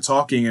remember we were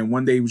talking, and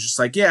one day he was just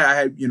like, "Yeah, I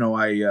had,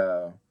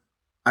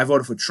 I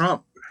voted for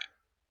Trump,"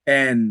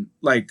 and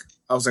like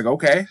I was like,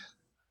 "Okay,"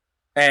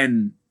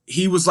 and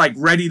he was like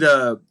ready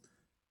to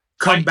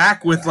come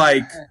back with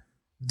like,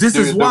 "This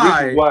Dude, is the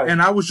why," reason why.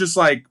 and I was just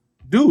like,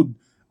 "Dude,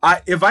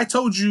 if I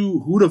told you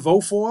who to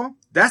vote for,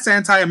 that's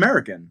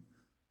anti-American.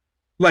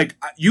 Like,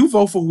 you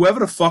vote for whoever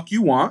the fuck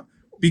you want,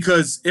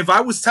 because if I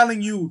was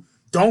telling you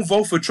don't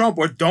vote for Trump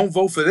or don't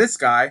vote for this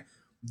guy,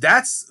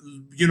 that's,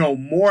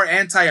 more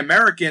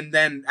anti-American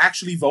than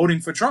actually voting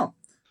for Trump."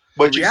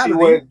 But The you see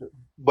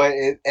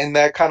reality- and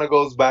that kind of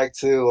goes back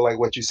to like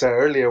what you said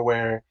earlier,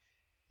 where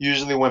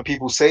usually when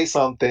people say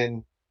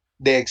something,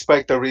 they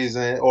expect a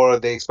reason or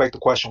they expect a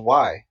question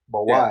why,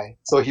 but Yeah. why?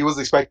 So he was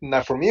expecting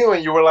that from you,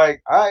 and you were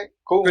like, all right,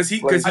 cool. Because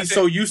Like, he's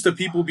so used to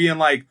people being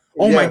like,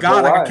 "Oh Yeah, my but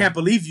god, like I why? can't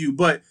believe you."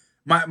 But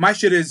my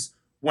shit is,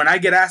 when I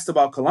get asked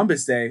about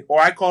Columbus Day, or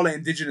I call it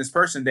Indigenous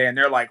Person Day, and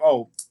they're like,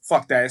 "Oh,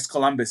 fuck that, it's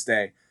Columbus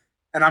Day,"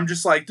 and I'm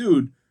just like,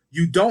 dude,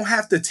 you don't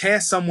have to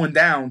tear someone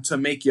down to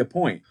make your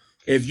point.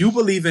 If you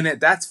believe in it,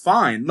 that's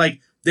fine.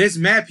 Like, there's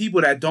mad people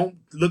that don't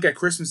look at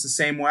Christmas the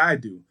same way I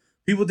do.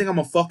 People think I'm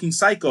a fucking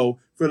psycho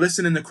for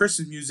listening to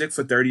Christmas music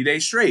for 30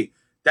 days straight.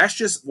 That's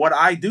just what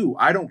I do.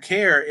 I don't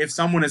care if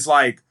someone is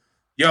like,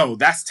 "Yo,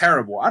 that's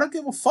terrible." I don't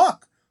give a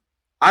fuck.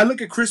 I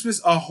look at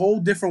Christmas a whole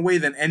different way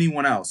than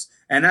anyone else.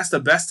 And that's the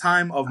best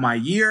time of my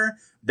year.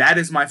 That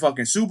is my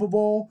fucking Super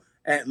Bowl.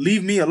 And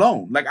leave me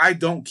alone. Like, I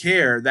don't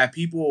care that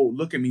people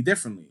look at me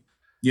differently.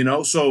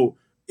 So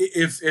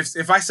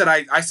if I said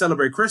I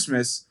celebrate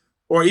Christmas,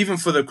 or even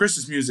for the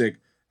Christmas music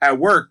at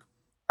work,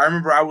 I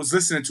remember I was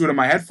listening to it in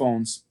my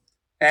headphones,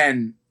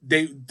 and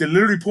they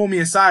literally pulled me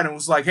aside and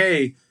was like,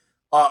 "Hey,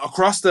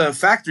 across the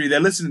factory, they're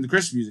listening to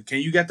Christmas music. Can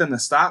you get them to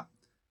stop?"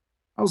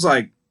 I was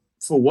like,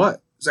 "For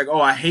what?" It's like,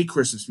 "Oh, I hate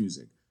Christmas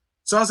music."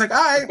 So I was like,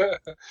 "All right,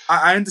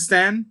 I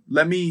understand.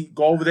 Let me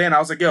go over there." And I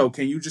was like, "Yo,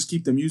 can you just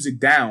keep the music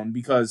down?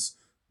 Because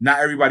not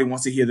everybody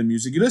wants to hear the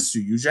music you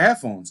listen to. Use your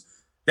headphones."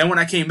 Then when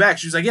I came back,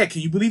 she was like, "Yeah,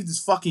 can you believe this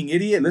fucking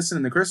idiot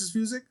listening to Christmas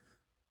music?"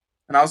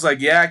 And I was like,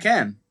 "Yeah, I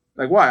can."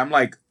 Like, why? I'm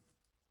like,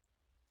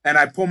 and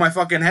I pull my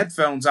fucking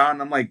headphones out,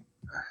 and I'm like,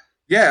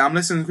 "Yeah, I'm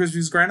listening to Christmas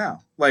music right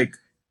now." Like,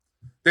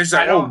 they're just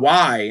like, "Oh,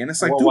 why?" And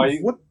it's like, Well, dude, why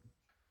you- what?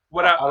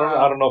 What I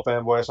don't know,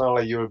 fanboy. It sounded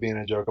like you were being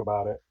a jerk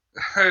about it.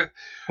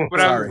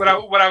 Sorry. what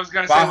I was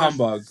gonna Bah say was,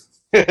 humbug.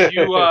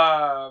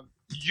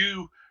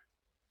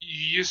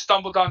 you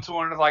stumbled onto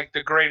one of like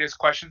the greatest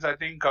questions I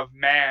think of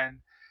man,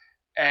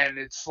 and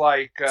it's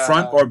like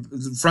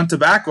Front to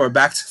back or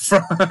back to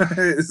front?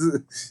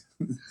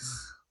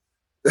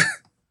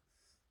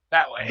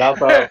 that way.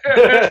 That's up.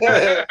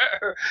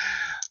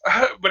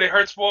 But it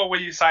hurts more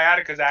when your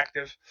sciatica's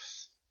active.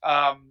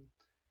 That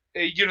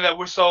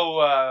we're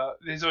so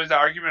there's always the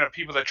argument of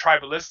people that are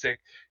tribalistic.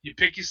 You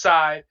pick your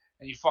side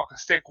and you fucking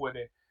stick with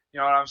it. You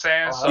know what I'm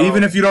saying? So,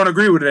 Even if you don't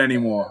agree with it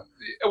anymore.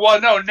 well,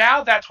 no,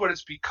 now that's what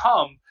it's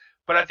become.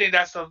 But I think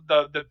that's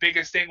the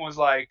biggest thing was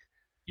like,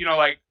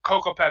 like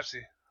Coke or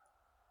Pepsi.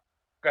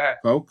 Go ahead.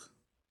 Coke?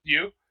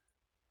 You?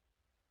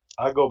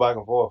 I go back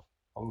and forth.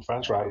 I'm a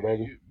French rider,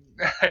 baby.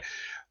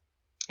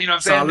 You know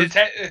what I'm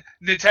saying?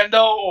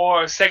 Nintendo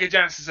or Sega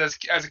Genesis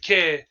as a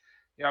kid.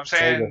 You know what I'm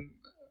saying? Sega.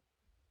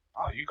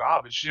 Oh, you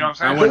garbage. You know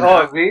what I I'm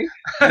wouldn't-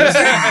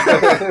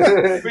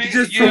 saying? He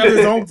just proved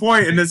his own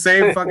point in the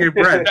same fucking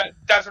breath.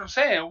 That's what I'm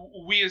saying.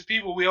 We as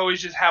people, we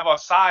always just have our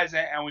sides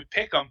and we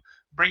pick them.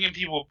 Bringing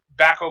people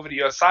back over to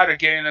your side or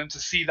getting them to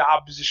see the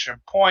opposition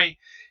point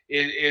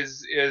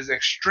is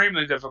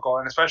extremely difficult,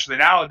 and especially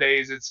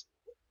nowadays, it's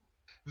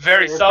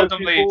very Yeah,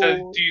 seldomly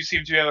people- do you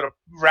seem to be able to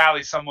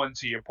rally someone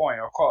to your point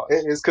or cause.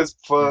 It's because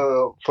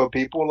for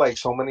people, like,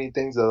 so many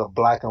things are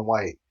black and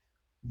white.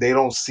 They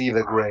don't see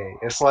the gray.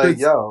 It's like,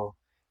 yo,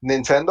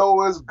 Nintendo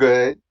was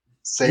good.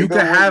 Sega You can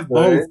was have good.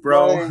 both,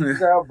 bro. Like, you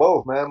can have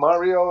both, man.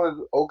 Mario is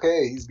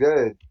okay. He's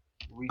good.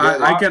 We get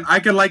it. I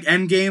can like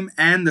Endgame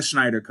and the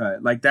Schneider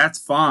Cut. Like, that's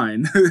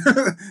fine.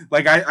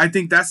 Like, I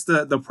think that's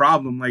the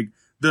problem. Like,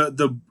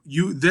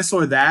 this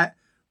or that.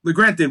 Like,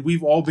 granted,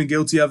 we've all been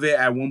guilty of it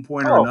at one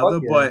point or Oh, another,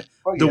 fuck yeah. but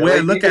Fuck the yeah. way I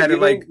Like, look at it,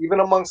 like, even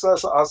amongst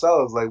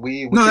ourselves, like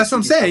we no, can that's what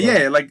I'm see each saying.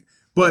 other. Yeah, like,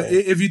 but Yeah.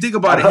 if you think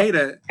about it,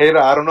 Hater, Hater,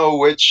 I don't know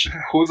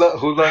who's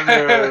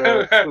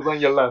on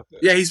your left.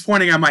 yeah, he's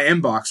pointing at my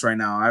inbox right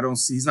now. I don't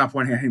see. He's not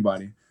pointing at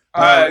anybody.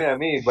 He's pointing at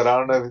me, but I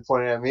don't know if he's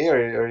pointing at me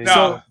or he's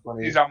No,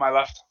 pointing he's on my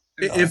left.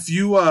 If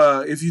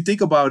you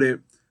think about it,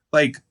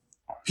 like,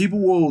 people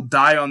will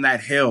die on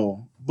that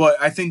hill. But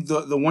I think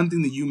the one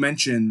thing that you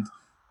mentioned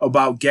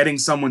about getting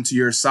someone to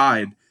your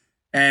side,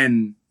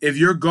 and if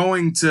you're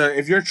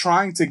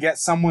trying to get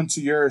someone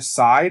to your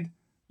side,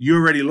 you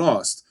already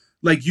lost.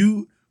 Like,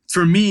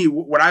 for me,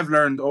 what I've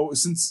learned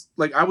since,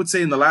 like, I would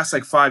say in the last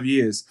like 5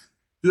 years,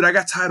 dude, I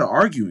got tired of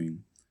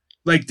arguing.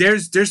 Like,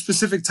 there's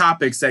specific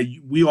topics that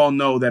we all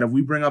know that if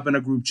we bring up in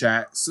a group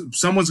chat,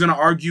 someone's gonna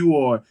argue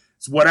or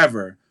it's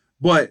whatever.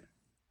 But,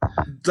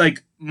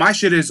 like, my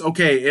shit is,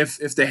 okay, if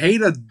the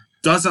hater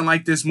doesn't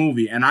like this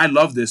movie and I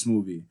love this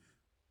movie,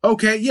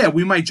 okay, yeah,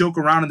 we might joke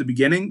around in the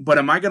beginning, but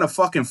am I gonna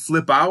fucking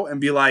flip out and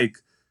be like,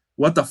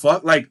 what the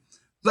fuck? Like,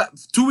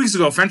 2 weeks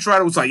ago, French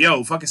Rider was like,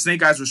 "Yo, fucking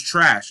Snake Eyes was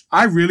trash."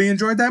 I really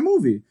enjoyed that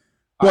movie,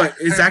 but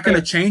is that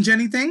gonna change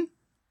anything?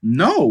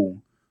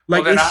 No,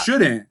 like Well, it then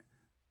shouldn't.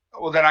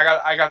 Well, then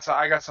I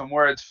got some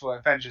words for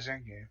Avengers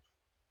Endgame.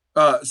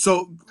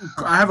 So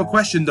I have a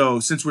question though.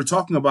 Since we're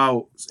talking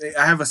about,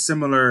 I have a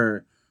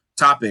similar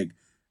topic.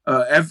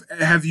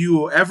 Have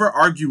you ever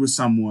argued with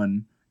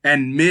someone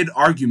and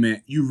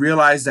mid-argument you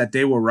realize that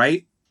they were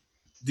right?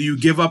 Do you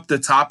give up the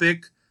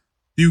topic?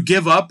 Do you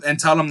give up and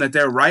tell them that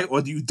they're right,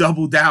 or do you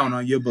double down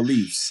on your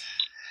beliefs?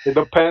 It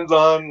depends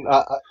on.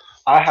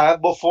 I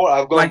have before.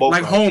 I've gone both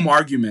Like ways. home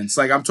arguments.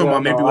 Like I'm talking Yeah,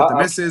 about maybe no, with the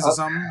missus or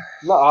something.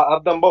 No,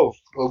 I've done both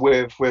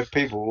with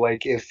people.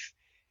 Like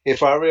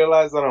if I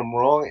realize that I'm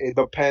wrong, it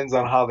depends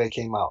on how they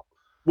came out.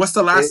 What's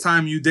the last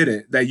time you did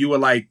it that you were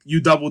like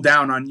you doubled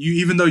down on you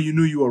even though you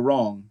knew you were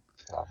wrong?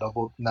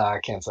 Nah, I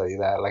can't tell you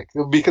that. Like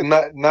because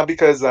not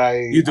because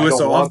You do I it don't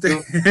so want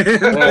often.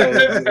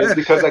 to. It's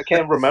because I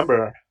can't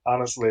remember,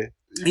 honestly.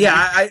 Yeah,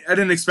 I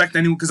didn't expect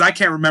anyone because I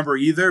can't remember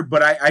either.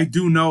 But I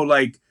do know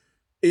like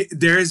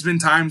there has been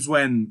times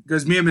when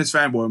because me and Miss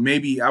Fanboy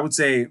maybe I would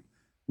say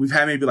we've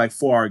had maybe like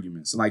 4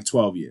 arguments in like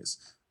 12 years.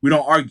 We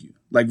don't argue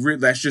like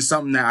that's just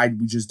something that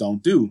we just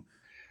don't do.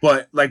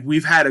 But like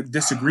we've had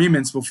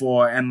disagreements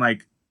before, and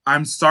like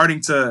I'm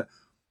starting to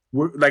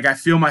like I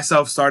feel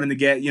myself starting to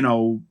get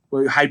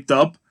hyped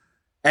up,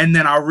 and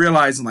then I'll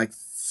realize I'm like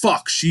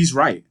fuck, she's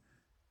right.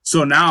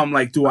 So now I'm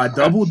like, do I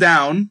double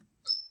down?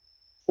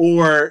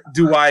 Or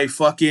do I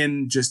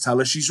fucking just tell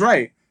her she's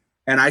right?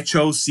 And I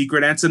chose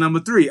secret answer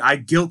number 3. I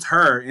guilt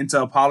her into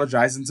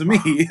apologizing to me.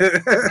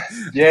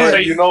 Yeah,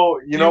 But you know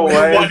you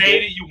what?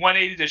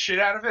 180 the shit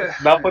out of it.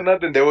 Not for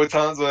nothing. There were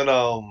times when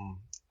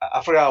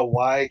I forgot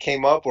why it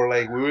came up, or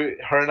like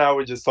her and I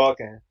were just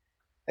talking,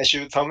 and she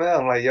would tell me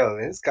that I'm like, yo,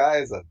 this guy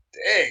is a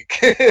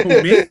dick.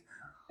 Who, me?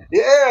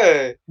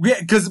 Yeah.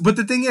 Yeah, but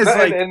the thing is, and,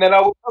 like, and then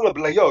I would tell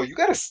her, like, yo, you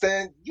gotta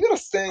stand your.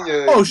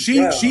 oh, she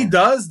ground.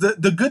 does.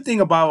 The good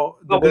thing about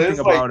No, but it's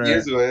like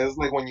years ago. It was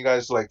like when you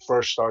guys like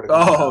first started.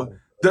 Oh,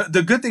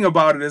 the good thing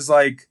about it is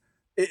like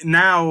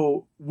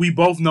now we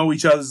both know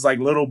each other's like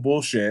little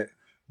bullshit.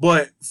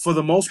 But for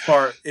the most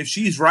part, if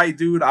she's right,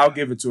 dude, I'll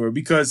give it to her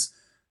because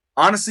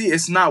honestly,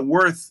 it's not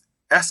worth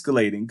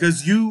escalating.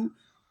 Because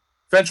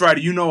Fence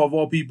Rider, of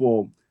all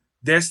people,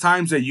 there's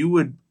times that you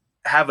would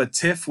have a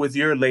tiff with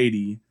your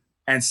lady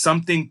and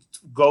something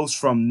goes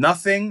from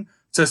nothing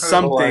to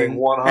something,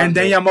 like and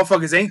then y'all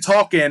motherfuckers ain't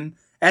talking.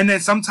 And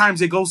then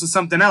sometimes it goes to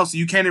something else.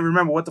 You can't even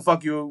remember what the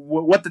fuck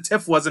what the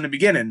tiff was in the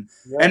beginning.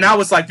 Yeah. And now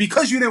it's like,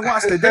 because you didn't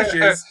wash the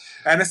dishes.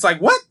 And it's like,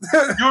 what?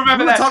 You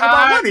remember that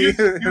time? You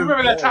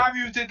remember that time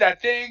you did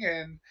that thing?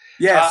 And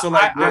yeah, so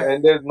like...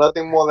 and there's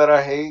nothing more that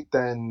I hate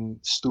than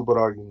stupid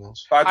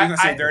arguments. I think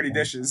I say dirty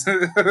dishes.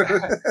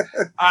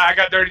 I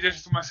got dirty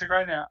dishes in my sink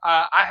right now.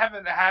 I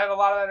haven't had a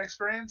lot of that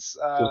experience.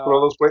 Just throw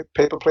those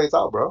paper plates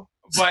out, bro.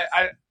 But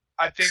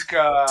I think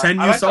 10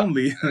 use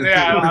only.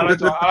 Yeah,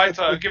 I like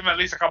to give them at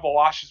least a couple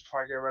washes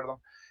before I get rid of them.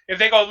 If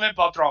they go limp,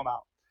 I'll throw them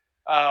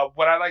out.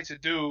 What I like to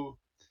do,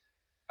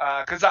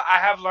 because I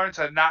have learned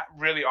to not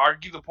really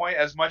argue the point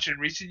as much in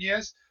recent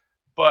years.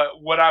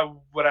 But what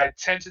I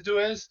tend to do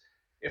is,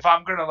 if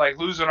I'm gonna like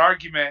lose an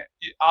argument,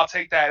 I'll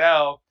take that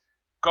L,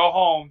 go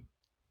home,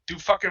 do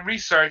fucking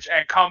research,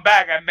 and come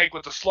back and make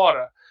with the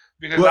slaughter.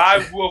 Because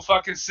I will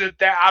fucking sit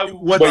there.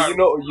 But you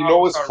know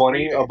what's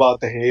funny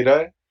about the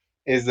hater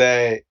is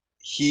that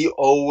he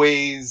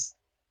always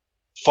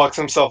fucks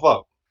himself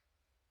up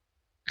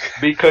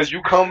because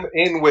you come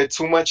in with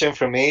too much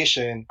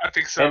information. I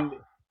think so.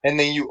 And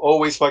then you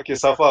always fuck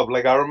yourself up.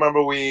 Like I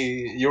remember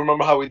you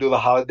remember how we do the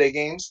holiday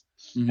games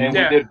and we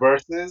did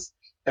verses.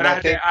 And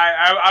I think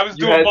I was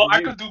doing both.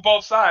 I could do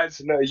both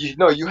sides. No,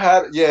 you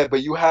had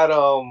but you had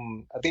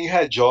I think you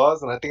had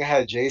Jaws and I think I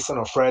had Jason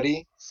or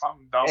Freddy.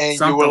 Something dumb. And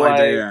something you were like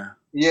that,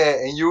 yeah,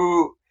 and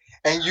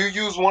you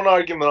used one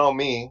argument on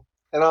me,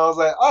 and I was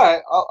like, all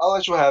right, I'll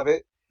let you have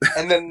it.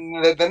 And then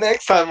the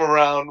next time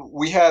around,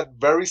 we had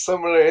very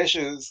similar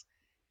issues,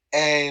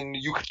 and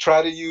you could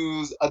try to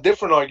use a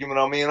different argument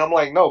on me, and I'm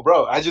like, no,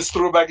 bro, I just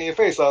threw it back in your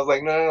face. I was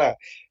like, no,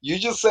 you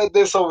just said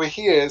this over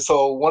here,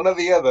 so one or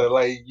the other,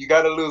 like you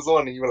got to lose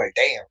one, and you were like,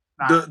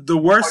 damn. The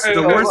worst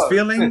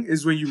feeling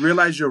is when you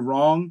realize you're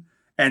wrong,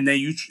 and then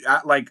you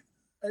like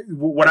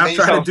what I'm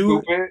trying to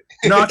do.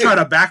 I try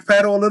to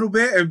backpedal a little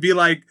bit and be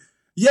like,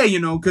 yeah,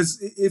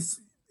 because if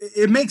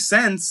it makes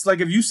sense, like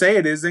if you say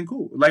it is, then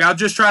cool. Like I'll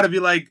just try to be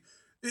like,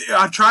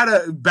 I'll try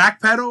to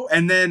backpedal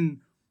and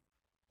then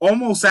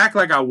almost act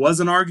like I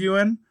wasn't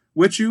arguing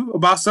with you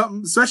about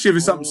something, especially if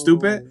it's something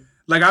stupid.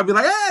 Like I'll be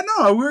like,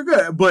 no, we're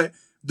good. But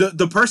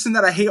the person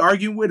that I hate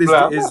arguing with is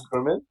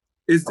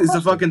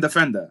the fucking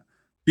defender,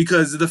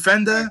 because the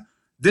defender,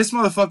 this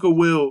motherfucker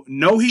will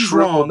know he's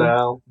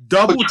wrong,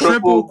 double,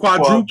 triple,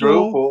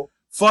 quadruple,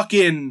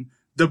 fucking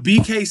the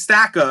BK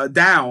stacker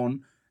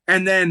down,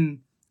 and then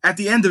at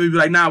the end of it, be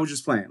like, nah, we're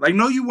just playing. Like,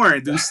 no, you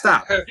weren't, dude.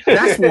 Stop.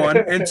 That's one.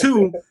 And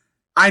two,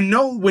 I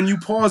know when you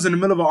pause in the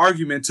middle of an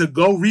argument to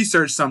go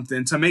research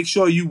something to make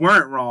sure you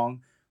weren't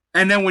wrong,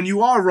 And then when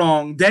you are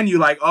wrong, then you're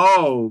like,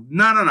 oh,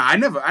 no, I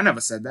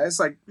never said that. It's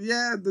like,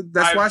 yeah,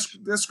 that's why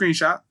the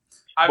screenshot.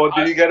 But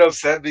do you get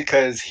upset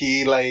because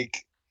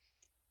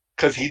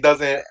because he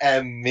doesn't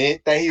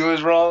admit that he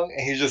was wrong,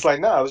 and he's just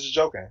like, no, I was just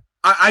joking.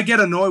 I get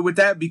annoyed with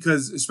that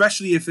because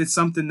especially if it's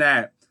something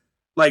that,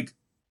 like,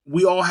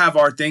 we all have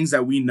our things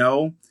that we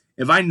know.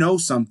 If I know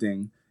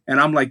something and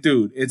I'm like,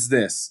 dude, it's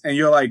this, and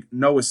you're like,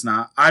 no, it's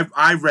not.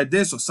 I read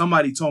this or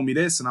somebody told me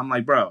this, and I'm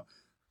like, bro,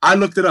 I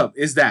looked it up.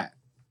 It's that.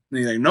 And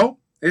you're like, nope,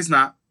 it's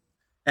not.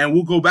 And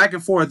we'll go back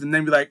and forth and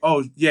then be like,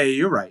 oh, yeah,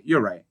 you're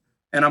right.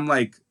 And I'm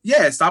like,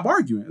 yeah, stop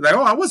arguing. Like,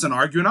 oh, I wasn't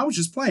arguing. I was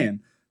just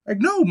playing. Like,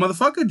 no,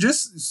 motherfucker,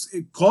 just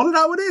call it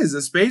how it is.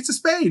 A spade's a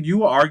spade. You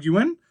were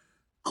arguing.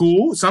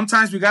 Cool.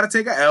 Sometimes we got to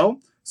take a L.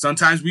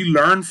 Sometimes we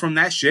learn from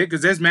that shit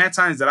because there's mad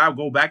times that I'll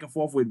go back and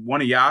forth with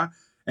one of y'all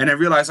and then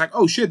realize, like,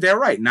 oh, shit, they're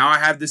right. Now I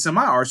have this in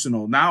my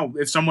arsenal. Now,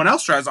 if someone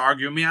else tries to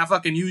argue with me, I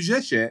fucking use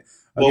your shit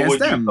against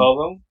them. You tell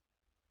them?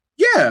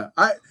 Yeah,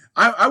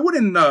 I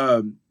wouldn't.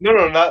 No,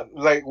 not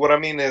like what I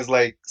mean is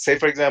like, say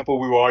for example,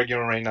 we were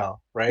arguing right now,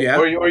 right? Yeah.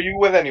 Or you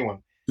with anyone?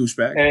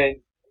 Douchebag. And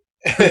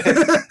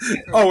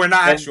oh, we're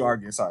not actually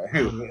arguing. Sorry,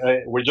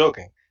 we're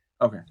joking.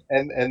 Okay.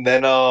 And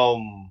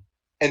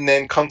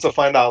then come to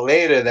find out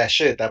later that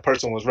shit that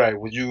person was right.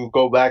 Would you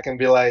go back and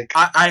be like,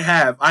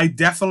 I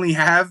definitely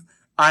have.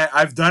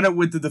 I've done it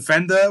with the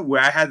defender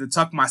where I had to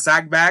tuck my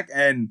sack back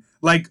and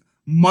like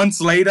months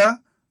later.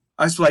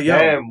 I was like, yo,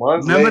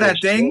 remember that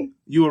thing? Shit.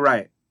 You were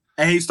right.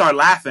 And he start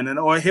laughing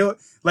or he'll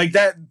like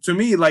that to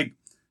me, like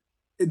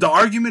the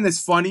argument is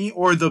funny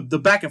or the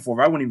back and forth.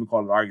 I wouldn't even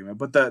call it an argument,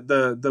 but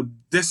the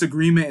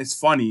disagreement is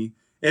funny.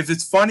 If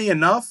it's funny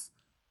enough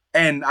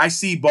and I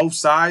see both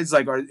sides,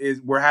 like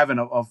we're having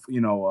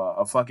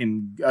a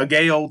fucking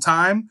gay old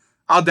time,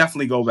 I'll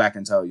definitely go back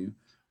and tell you.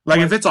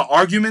 Like if it's an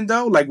argument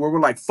though, like where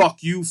we're like,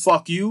 fuck you.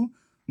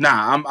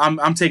 Nah,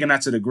 I'm taking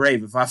that to the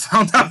grave. If I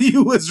found out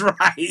you was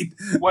right,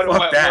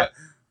 fuck that.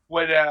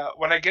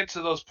 When I get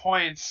to those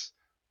points,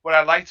 what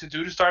I like to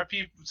do to start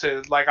people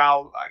to like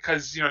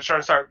because you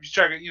gotta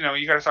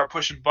start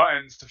pushing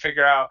buttons to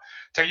figure out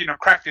to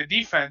crack their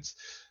defense.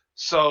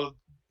 So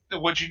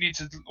what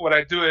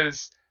I do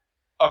is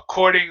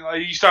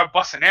you start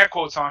busting air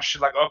quotes on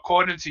shit like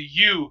according to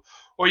you,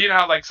 or you know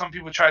how like some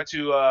people try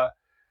to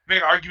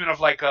make an argument of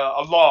like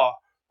a law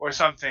or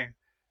something.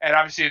 And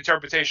obviously,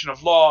 interpretation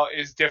of law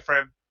is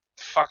different.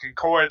 Fucking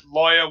court,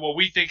 lawyer, what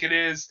we think it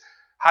is.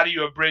 How do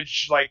you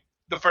abridge, like,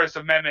 the First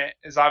Amendment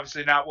is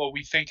obviously not what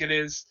we think it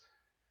is.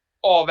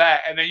 All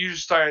that. And then you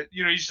just start,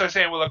 you start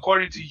saying, well,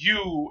 according to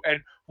you and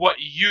what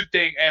you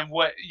think and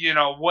what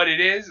it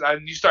is.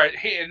 And you start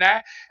hitting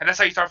that. And that's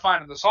how you start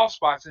finding the soft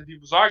spots in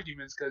people's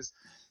arguments because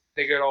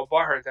they get all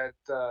butthurt that,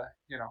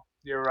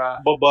 you're...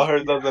 But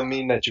butthurt doesn't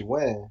mean that you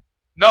win.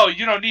 No,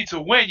 you don't need to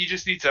win. You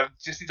just need to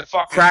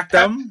fucking crack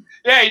them.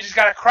 Yeah, you just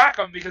gotta crack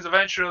them because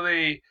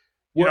eventually,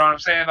 you know what I'm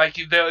saying. Like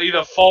they'll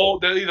either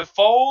fold,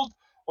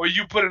 or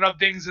you put enough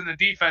things in the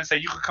defense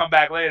that you could come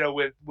back later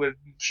with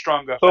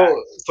stronger.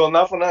 So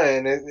not for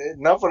nothing,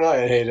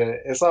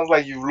 hater. It sounds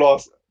like you've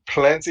lost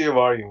plenty of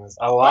arguments,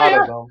 a lot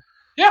of them.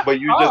 Yeah,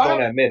 but you just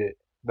don't admit it.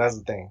 That's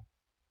the thing.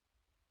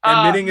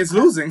 Admitting is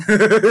losing.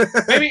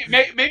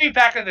 maybe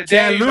back in the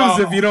day, can't lose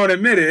if you don't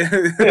admit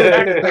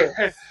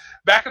it.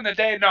 Back in the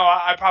day, no,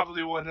 I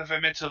probably wouldn't have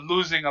admitted to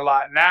losing a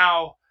lot.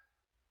 Now,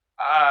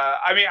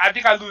 I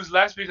think I lose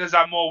less because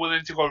I'm more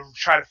willing to go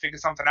try to figure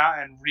something out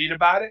and read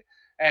about it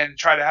and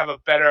try to have a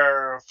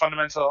better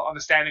fundamental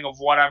understanding of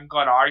what I'm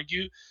going to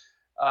argue.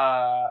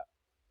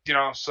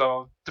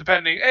 So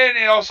depending, and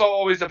it also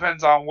always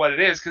depends on what it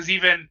is because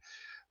even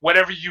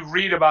whenever you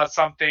read about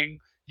something,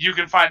 you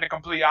can find the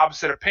complete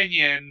opposite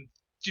opinion,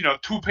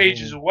 2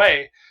 pages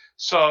away.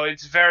 So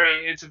it's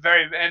very,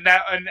 and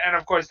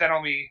of course that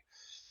only.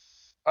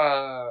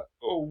 I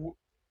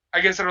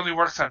guess it only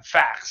works on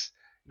facts.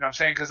 You know what I'm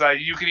saying? Because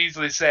you can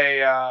easily say,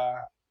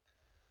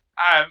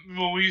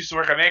 when we used to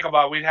work at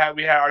MakeAbout, we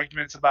had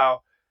arguments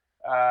about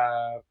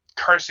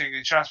cursing.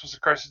 You're not supposed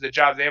to curse at the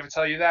job. Did they ever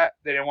tell you that?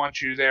 They didn't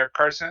want you there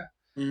cursing?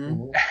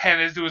 Mm-hmm.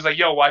 And this dude was like,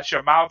 yo, watch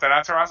your mouth. And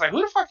I turned around, I was like,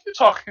 who the fuck are you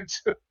talking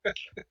to?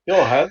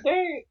 Yo, have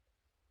they?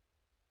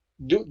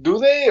 Do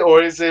they?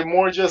 Or is it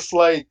more just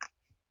like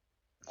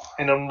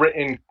an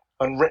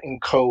unwritten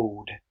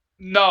code?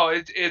 No,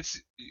 it's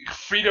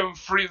freedom,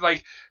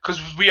 like, because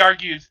we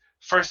argued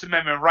First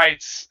Amendment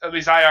rights, at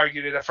least I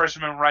argued it, that First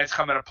Amendment rights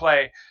come into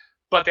play,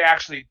 but they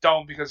actually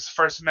don't because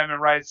First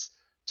Amendment rights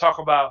talk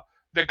about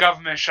the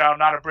government shall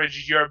not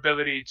abridge your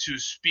ability to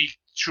speak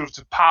truth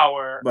to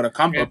power. But a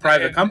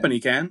private company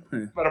can.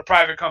 But a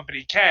private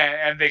company can,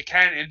 and they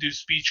can induce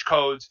speech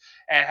codes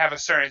and have a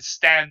certain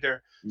standard.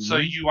 Mm-hmm. So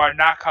you are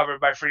not covered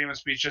by freedom of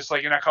speech, just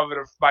like you're not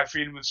covered by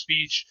freedom of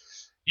speech.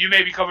 You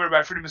may be covered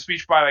by freedom of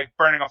speech by like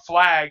burning a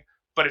flag,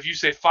 but if you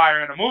say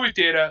fire in a movie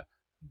theater,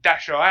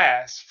 that's your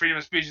ass. Freedom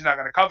of speech is not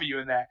going to cover you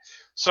in that.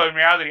 So in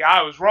reality,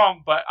 I was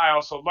wrong, but I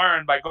also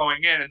learned by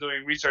going in and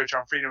doing research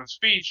on freedom of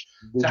speech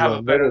to have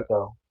a better.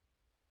 Though?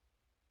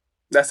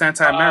 That's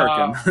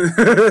anti-American.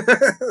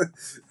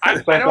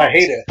 I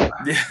hate it.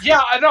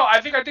 Yeah, I know. I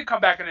think I did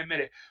come back and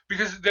admit it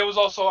because there was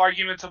also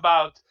arguments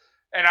about,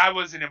 and I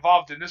wasn't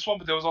involved in this one,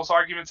 but there was also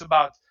arguments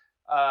about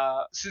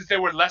since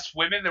there were less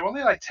women, there were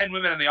only like 10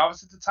 women in the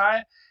office at the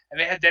time, and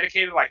they had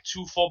dedicated like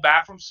 2 full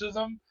bathrooms to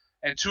them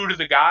and 2 to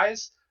the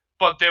guys,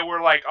 but there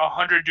were like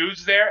 100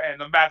 dudes there, and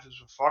the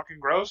bathrooms were fucking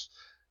gross.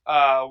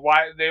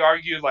 Why they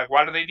argued like,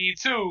 why do they need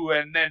 2?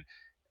 And then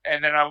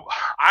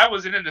I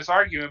wasn't in this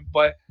argument,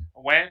 but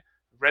I went,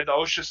 read the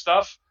OSHA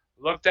stuff,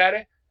 looked at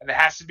it, and there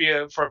has to be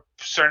for a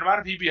certain amount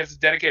of people, you have to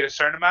dedicate a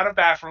certain amount of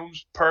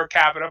bathrooms per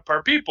capita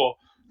per people,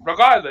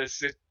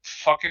 regardless. It's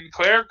fucking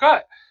clear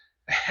cut.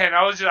 And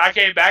I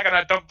came back and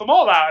I dumped them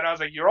all out, and I was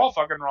like, "You're all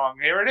fucking wrong.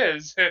 Here it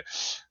is."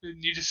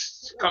 You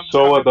just come.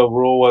 So what the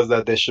rule was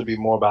that there should be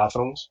more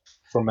bathrooms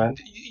for men?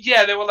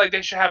 Yeah, they were like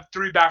they should have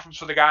 3 bathrooms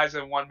for the guys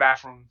and 1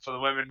 bathroom for the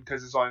women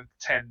because there's only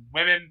 10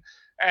 women,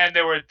 and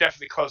there were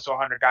definitely close to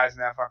 100 guys in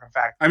that fucking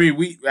factory. I mean,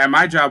 we at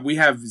my job we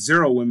have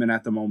 0 women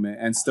at the moment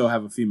and still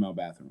have a female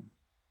bathroom.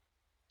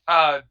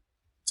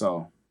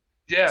 So.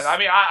 Yeah, I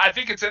mean, I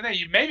think it's in there.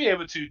 You may be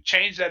able to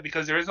change that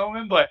because there is no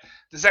women, but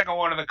the second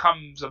one that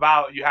comes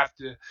about, you have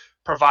to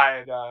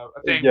provide a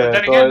thing. Yeah, but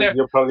then again,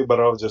 you're probably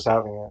better off just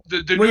having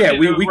it.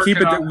 We keep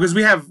it because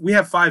we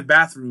have 5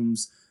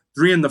 bathrooms,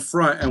 3 in the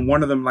front, and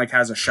one of them like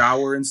has a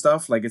shower and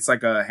stuff. Like it's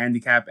like a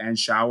handicap and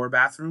shower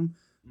bathroom.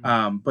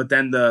 But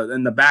then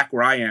in the back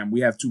where I am, we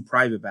have 2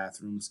 private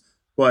bathrooms.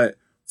 But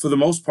for the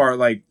most part,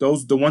 like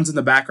the ones in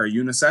the back are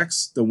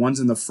unisex. The ones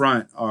in the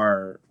front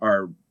are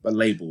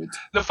labeled.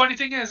 The funny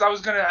thing is,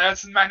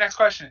 that's my next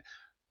question.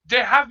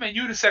 There have been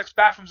unisex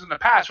bathrooms in the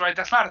past, right?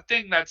 That's not a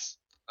thing that's...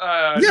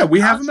 yeah, we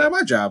have them at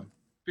my job.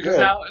 Because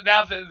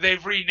now that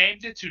they've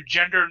renamed it to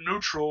gender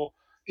neutral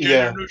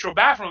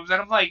bathrooms,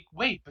 and I'm like,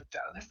 wait, but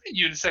there's been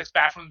unisex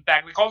bathrooms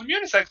back. We called them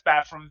unisex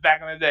bathrooms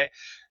back in the day.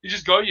 You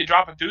just go, you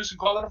drop a deuce, and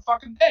call it a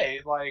fucking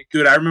day. Like,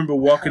 dude, I remember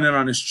walking in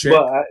on this chick.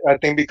 But I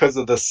think because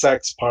of the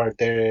sex part,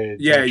 the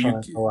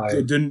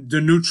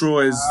neutral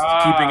is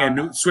keeping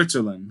it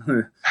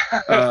Switzerland.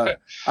 I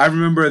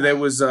remember there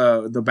was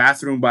the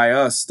bathroom by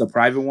us, the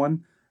private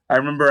one. I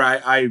remember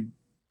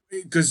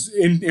because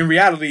in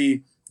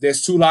reality,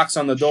 there's 2 locks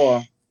on the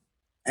door,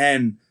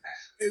 and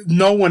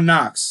no one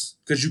knocks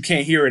because you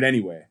can't hear it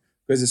anyway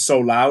because it's so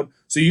loud.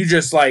 So you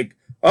just like,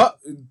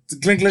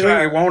 clink, clink,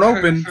 it won't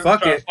open.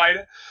 Fuck it.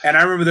 And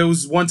I remember there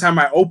was one time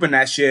I opened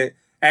that shit,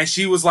 and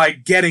she was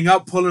like getting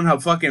up, pulling her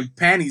fucking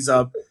panties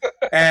up,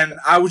 and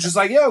I was just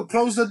like, "Yo,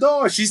 close the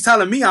door." She's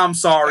telling me I'm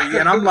sorry,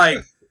 and I'm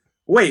like,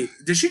 "Wait,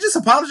 did she just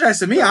apologize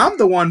to me? I'm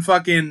the one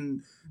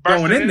fucking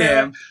going in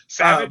there."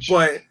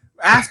 But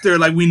after,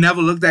 like, we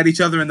never looked at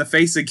each other in the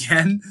face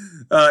again.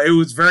 It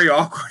was very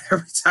awkward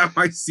every time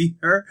I see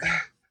her.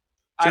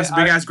 Just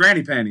big ass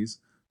granny panties.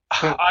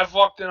 I've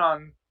walked in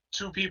on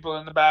 2 people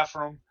in the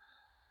bathroom.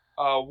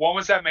 One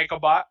was at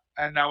MakeABot,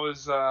 and that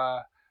was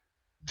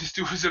this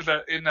dude was in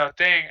the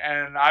thing,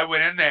 and I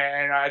went in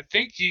there, and I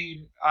think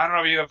I don't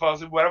know if he fell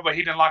asleep, whatever, but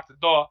he didn't lock the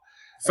door.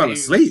 Fell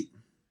asleep?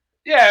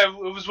 Yeah, it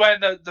was when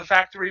the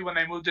factory, when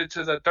they moved it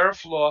to the 3rd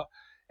floor,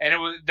 and it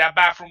was that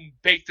bathroom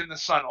baked in the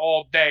sun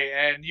all day,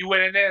 and you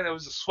went in there, and there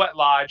was a sweat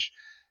lodge,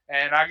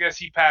 and I guess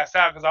he passed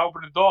out because I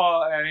opened the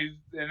door, and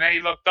then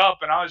he looked up,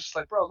 and I was just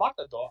like, bro, lock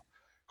the door.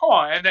 Come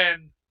on. And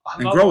then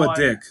grow a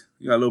dick.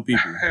 You got little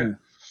people.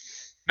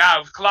 Nah, it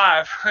was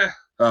Clive.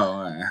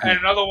 Oh, right. And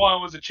another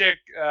one was a chick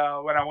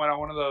when I went on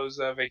one of those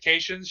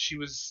vacations. She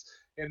was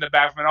in the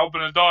bathroom and I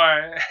opened the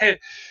door. And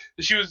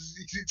she was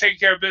taking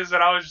care of business,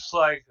 and I was just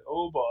like,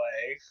 oh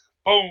boy.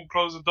 Boom,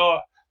 close the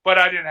door. But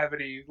I didn't have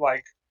any,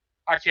 like,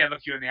 I can't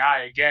look you in the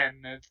eye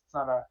again. It's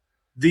not a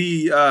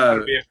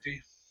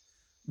BFT.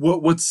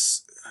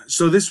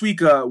 So this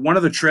week, one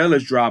of the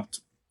trailers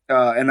dropped,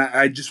 and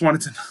I just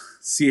wanted to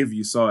see if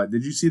you saw it.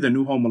 Did you see the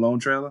new Home Alone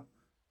trailer?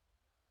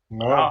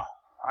 No. Oh,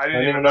 I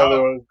didn't even know they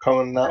were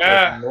coming out.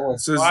 Yeah.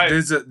 So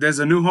there's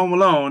a new Home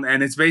Alone,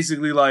 and it's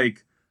basically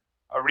like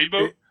a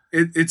reboot.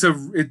 It's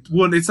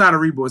not a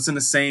reboot. It's in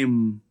the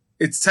same.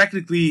 It's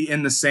technically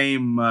in the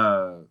same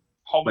Home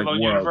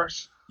Alone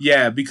universe.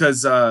 Yeah,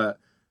 because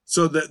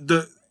so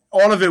the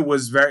all of it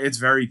was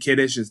very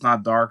kiddish. It's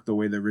not dark the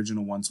way the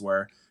original ones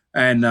were,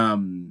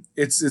 and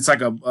it's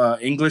like a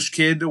English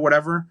kid or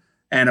whatever,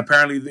 and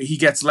apparently he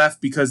gets left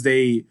because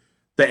the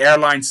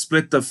airline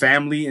split the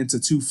family into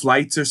 2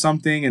 flights or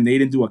something, and they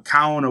didn't do a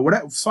count or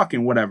whatever.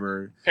 Fucking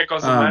whatever.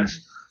 Pickles and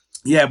lettuce.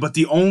 Yeah, but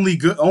the only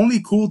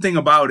cool thing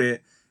about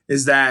it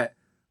is that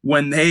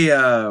when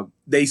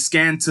they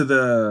scan to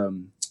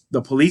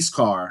the police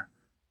car,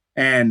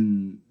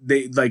 and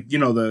they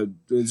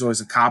there's always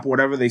a cop or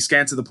whatever. They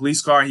scan to the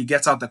police car, and he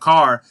gets out the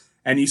car,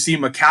 and you see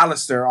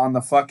McAllister on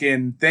the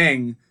fucking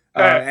thing,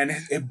 and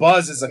it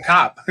buzzes a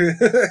cop.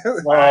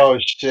 Oh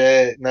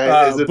shit!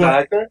 Nice. Is it the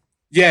actor?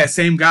 Yeah,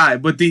 same guy.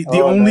 But the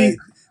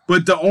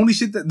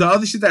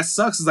other shit that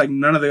sucks is like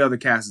none of the other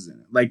cast is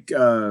in it. Like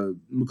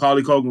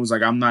Macaulay Culkin was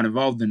like, I'm not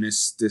involved in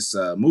this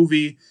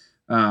movie.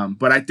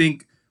 But I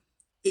think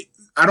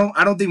I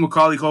don't think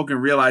Macaulay Culkin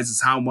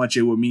realizes how much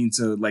it would mean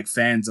to like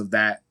fans of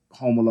that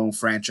Home Alone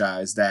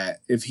franchise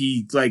that if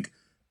he like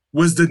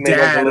was the Made, like, a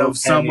dad little of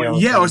someone, cameo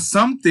yeah, thing. or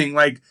something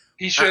like.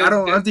 He should. I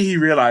don't think he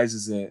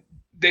realizes it.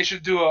 They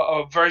should do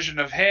a version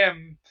of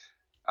him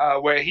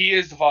where he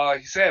is the father,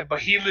 like you said, but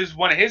he lives.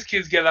 One of his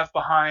kids get left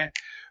behind,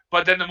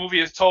 but then the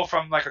movie is told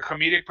from like a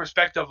comedic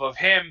perspective of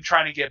him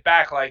trying to get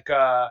back, like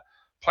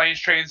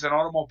Planes, Trains, and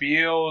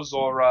Automobiles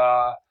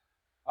or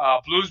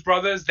Blues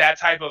Brothers. That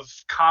type of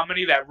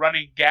comedy, that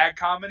running gag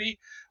comedy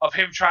of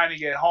him trying to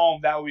get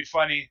home. That would be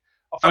funny.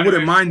 I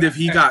wouldn't mind if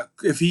they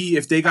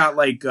got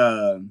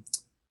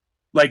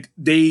like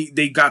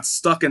they got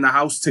stuck in the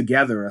house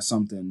together or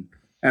something,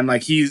 and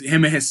like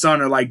him and his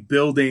son are like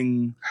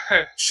building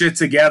shit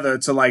together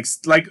to like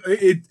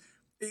it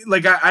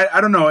like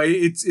I don't know,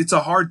 it's a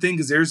hard thing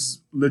because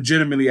there's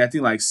legitimately I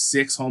think like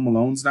 6 Home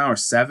Alones now or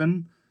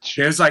 7.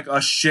 There's like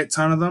a shit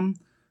ton of them,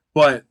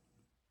 but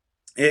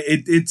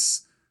it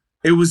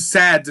was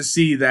sad to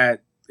see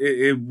that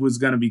it was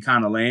gonna be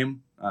kind of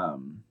lame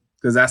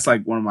because that's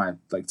like one of my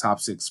like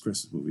top 6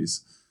 Christmas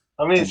movies.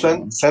 I mean,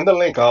 send the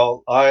link.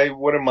 I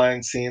wouldn't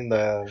mind seeing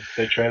the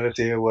trailer to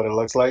see what it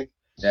looks like.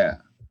 Yeah.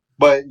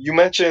 But you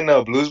mentioned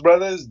Blues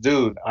Brothers,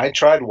 dude. I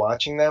tried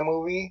watching that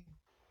movie.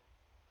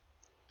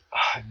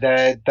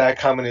 That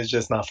comedy is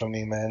just not for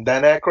me, man.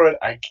 Dan Aykroyd,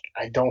 I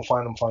don't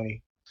find him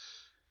funny.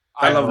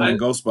 I love him in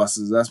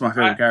Ghostbusters. That's my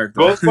favorite character.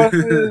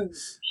 Ghostbusters,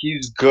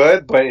 he's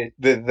good, but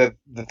the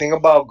thing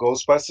about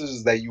Ghostbusters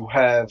is that you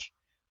have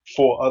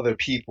 4 other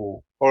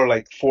people or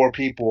like 4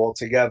 people all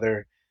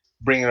together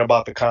bringing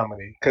about the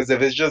comedy. Because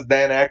if it's just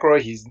Dan Aykroyd,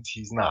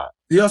 he's not.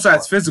 He also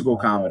has physical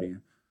comedy.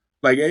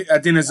 Like I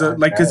think it's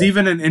like because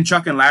even in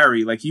Chuck and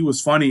Larry, like he was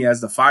funny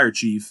as the fire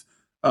chief,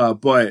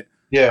 but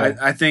yeah,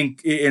 I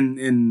think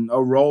in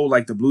a role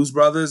like the Blues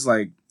Brothers,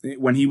 like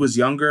when he was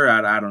younger,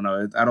 I don't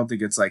know, I don't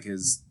think it's like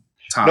his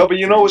top. No, but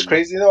you know what's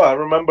crazy though? I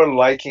remember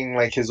liking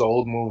like his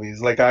old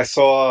movies. Like I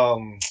saw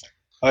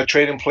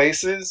Trading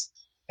Places,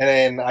 and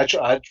then I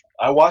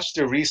watched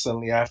it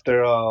recently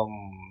after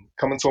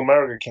Coming to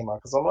America came out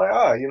because I'm like,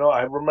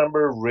 I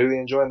remember really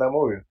enjoying that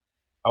movie.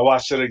 I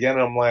watched it again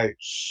and I'm like,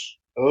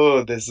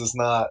 oh, this does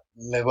not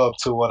live up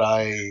to what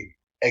I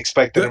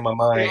expected in my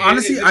mind.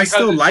 Honestly, I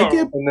still like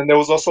it. And then there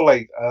was also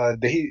like,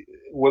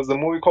 was the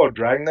movie called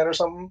Dragnet or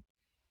something,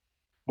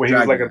 where he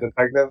was like a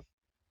detective.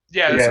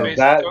 Yeah,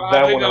 that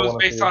I think one that was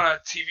based on a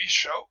TV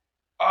show.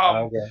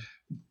 Okay.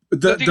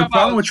 The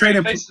problem with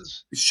Trading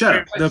Places. Shut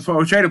up. The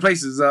Trading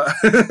Places.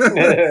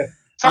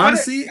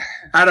 Honestly,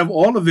 out of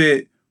all of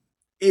it,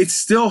 it's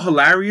still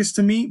hilarious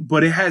to me,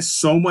 but it has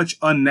so much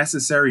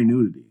unnecessary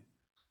nudity.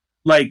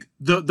 Like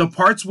the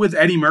parts with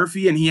Eddie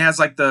Murphy and he has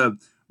like the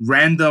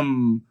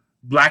random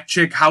black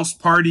chick house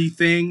party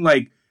thing,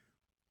 like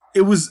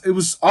it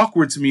was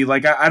awkward to me.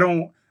 Like I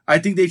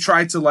think they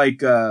tried to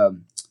like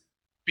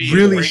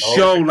really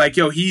show like,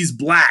 yo, he's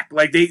black.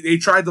 Like they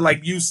tried to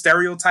like use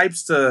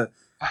stereotypes to,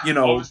 you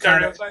know,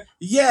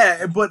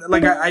 yeah, but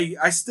like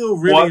I still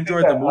really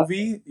enjoyed the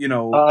movie, you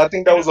know. I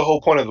think that was the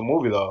whole point of the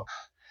movie though.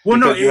 Well,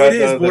 no, it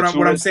is. But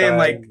what I'm saying,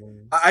 like,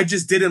 I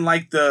just didn't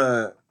like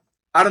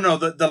I don't know,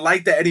 the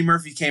light that Eddie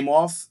Murphy came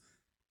off.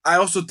 I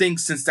also think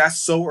since that's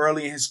so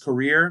early in his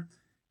career,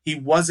 he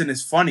wasn't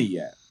as funny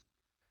yet.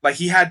 Like,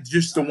 he had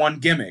just the one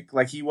gimmick.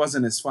 Like, he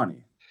wasn't as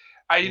funny.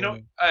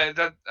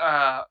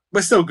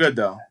 But still good,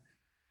 though.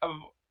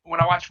 When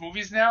I watch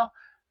movies now,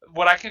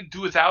 what I can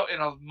do without in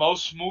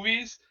most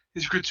movies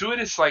is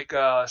gratuitous, like,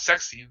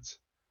 sex scenes.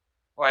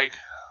 Like...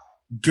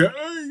 Gay.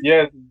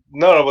 Yeah,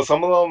 no, but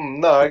some of them,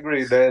 no, I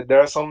agree. There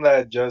are some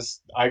that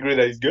just, I agree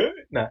that he's good.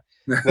 Nah,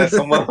 that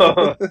some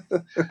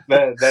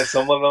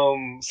of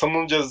them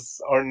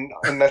just are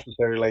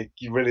unnecessary. Like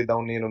you really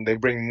don't need them. They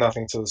bring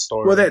nothing to the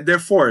story. Well, they're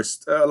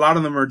forced. A lot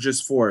of them are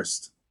just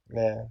forced.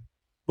 Yeah.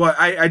 But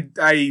I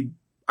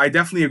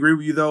definitely agree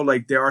with you though.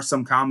 Like there are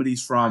some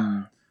comedies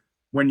from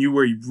when you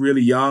were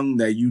really young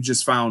that you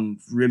just found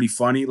really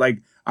funny.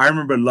 Like I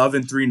remember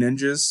Loving 3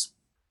 Ninjas.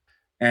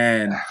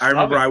 And I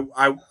remember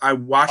I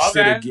watched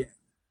it again.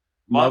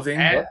 Loving?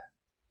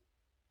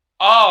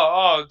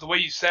 Oh, the way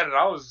you said it,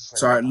 I was like,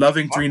 sorry,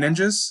 Loving 3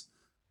 Ninjas.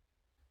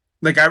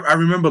 Like I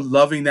remember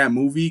loving that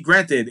movie.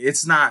 Granted,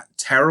 it's not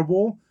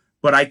terrible,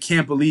 but I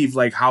can't believe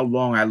like how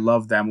long I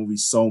loved that movie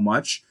so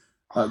much.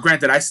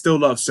 Granted, I still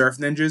love Surf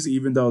Ninjas,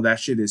 even though that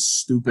shit is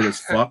stupid as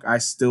fuck. I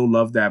still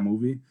love that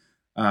movie.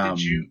 What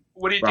do you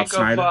think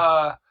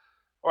of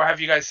or have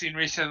you guys seen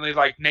recently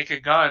like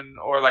Naked Gun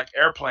or like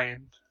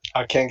Airplane?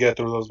 I can't get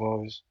through those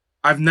movies.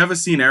 I've never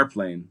seen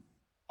Airplane.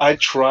 I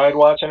tried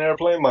watching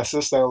Airplane. My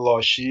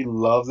sister-in-law, she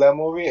loves that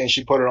movie, and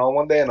she put it on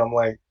one day, and I'm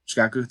like... She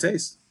got good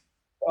taste.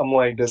 I'm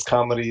like, this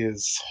comedy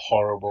is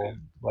horrible.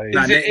 Like,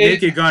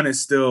 Naked Gun is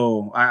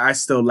still... I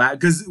still laugh.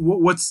 Because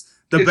what's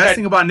the best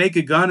thing about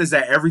Naked Gun is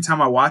that every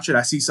time I watch it,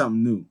 I see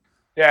something new.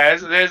 Yeah,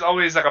 there's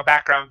always like a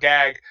background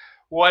gag.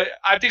 What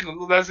I think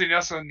Leslie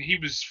Nielsen, he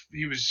was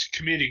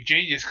comedic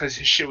genius because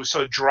his shit was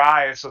so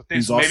dry and so thin.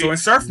 He's also in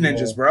Surf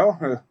Ninjas,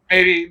 bro.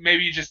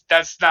 Maybe just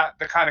that's not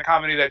the kind of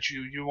comedy that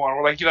you want.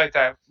 Or like you like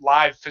that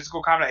live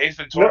physical comedy, Ace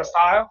Ventura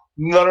style.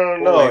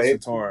 No. Ace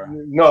Ventura.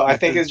 No, I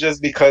think it's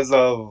just because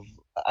of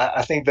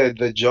I think that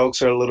the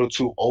jokes are a little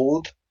too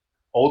old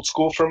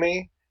school for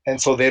me,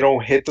 and so they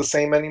don't hit the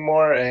same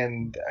anymore.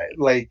 And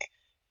like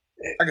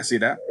I can see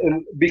that.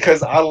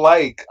 because I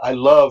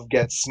love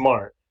Get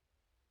Smart,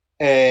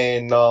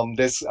 and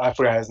this I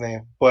forgot his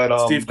name,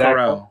 but Steve that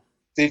Carell.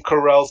 Steve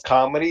Carell's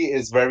comedy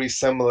is very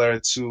similar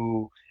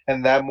to,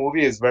 and that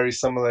movie is very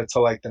similar to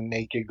like the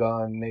Naked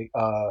Gun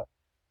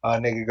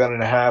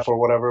and a Half or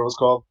whatever it was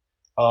called.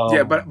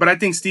 Yeah, but I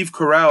think Steve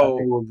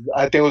Carell.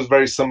 I think it was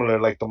very similar,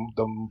 like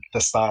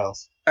the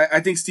styles. I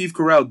think Steve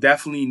Carell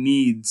definitely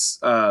needs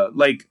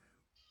like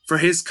for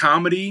his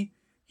comedy,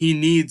 he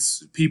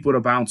needs people to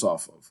bounce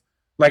off of.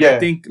 Like I Yeah,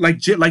 think like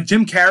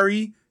Jim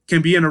Carrey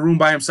can be in a room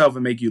by himself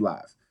and make you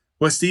laugh.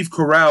 But Steve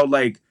Carell,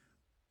 like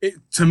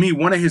to me,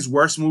 one of his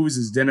worst movies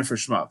is Dinner for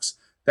Schmucks.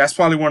 That's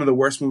probably one of the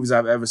worst movies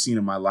I've ever seen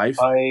in my life.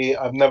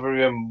 I've never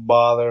even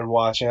bothered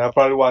watching. I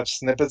probably watched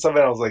snippets of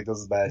it. I was like, this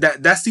is bad.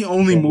 That's the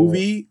only Yeah.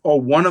 movie,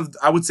 or one of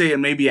I would say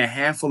maybe a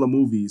handful of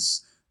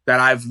movies that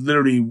I've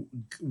literally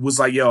was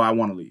like, yo, I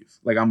want to leave.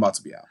 Like I'm about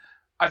to be out.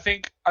 I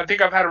think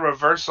I've had a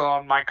reversal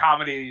on my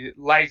comedy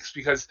likes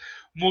because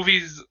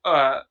movies,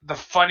 the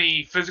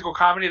funny physical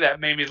comedy that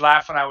made me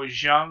laugh when I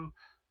was young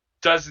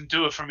doesn't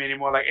do it for me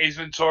anymore. Like Ace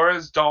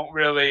Venturas don't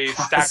really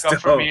stack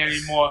up for me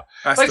anymore.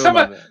 I Like still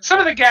love it. some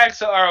of the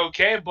gags are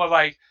okay, but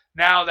like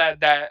now that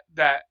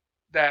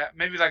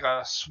maybe like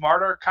a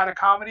smarter kind of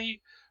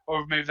comedy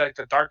or maybe like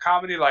the dark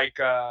comedy like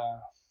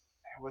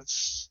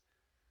what's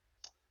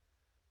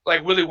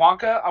like Willy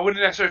Wonka. I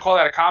wouldn't necessarily call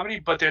that a comedy,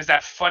 but there's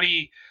that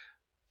funny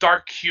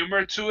dark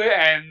humor to it,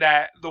 and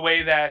that the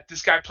way that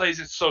this guy plays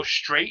it so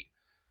straight.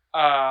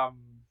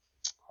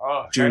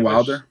 Gene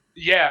Wilder.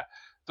 Yeah,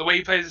 the way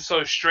he plays it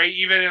so straight,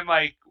 even in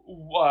like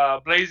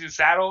Blazing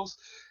Saddles,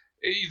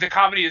 the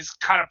comedy is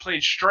kind of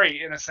played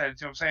straight in a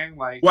sense. You know what I'm saying?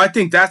 Like, Well, I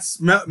think that's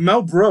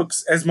Mel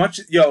Brooks. As much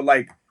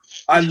like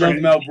I love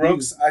Mel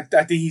Brooks. I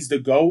think he's the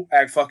GOAT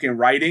at fucking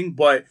writing,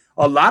 but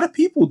a lot of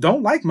people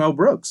don't like Mel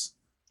Brooks.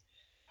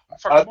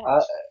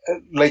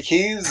 Like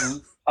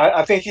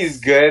I think he's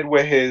good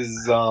with his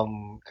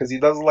because he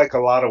does like a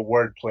lot of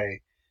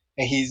wordplay,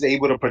 and he's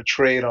able to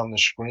portray it on the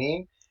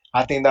screen.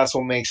 I think that's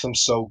what makes him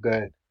so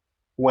good.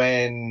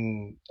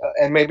 When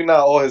and maybe not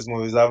all his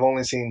movies. I've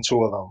only seen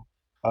two of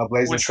them,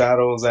 Blazing which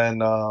Saddles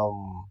and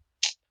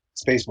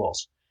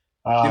Spaceballs.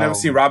 You never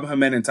seen Robin Hood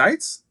Men in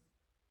Tights?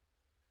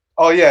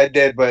 Oh yeah, I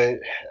did, but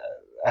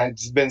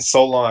it's been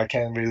so long. I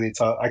can't really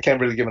talk. I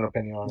can't really give an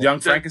opinion on it. Young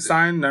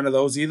Frankenstein? None of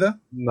those either?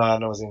 No, I've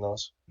never seen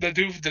those. the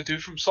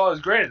dude from Saw is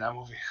great in that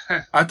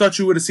movie. I thought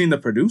you would have seen the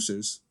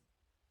producers.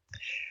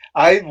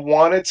 I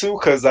wanted to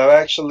because I've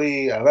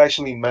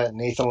actually met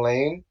Nathan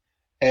Lane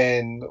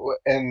and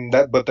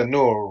but the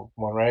newer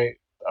one, right?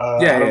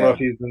 Yeah, I don't know yeah. if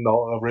he's in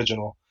the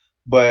original,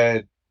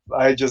 but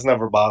I just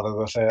never bothered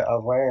with it. I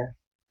was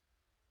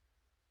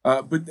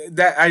like, But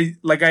that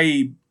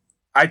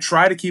I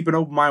try to keep an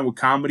open mind with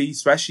comedy,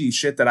 especially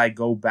shit that I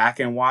go back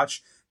and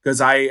watch.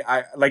 Because I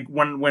like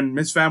when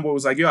Miss Fanboy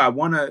was like, yo, I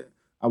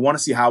wanna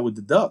see Howard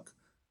the Duck.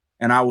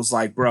 And I was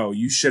like, bro,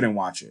 you shouldn't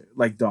watch it.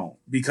 Like, don't.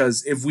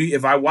 Because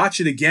if I watch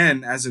it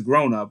again as a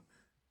grown up,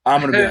 I'm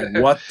gonna be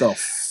like, what the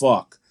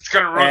fuck? It's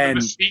gonna ruin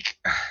And the mystique.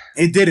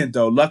 it didn't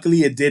though.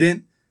 Luckily it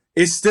didn't.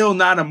 It's still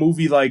not a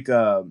movie like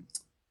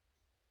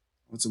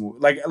what's a movie?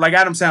 Like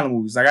Adam Sandler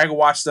movies. Like I can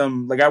watch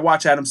them, like I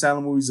watch Adam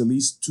Sandler movies at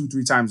least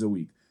 2-3 times a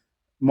week.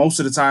 Most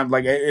of the time,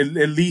 like at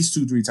least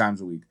 2-3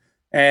 times a week.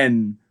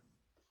 And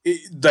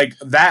like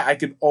that I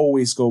could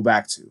always go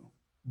back to.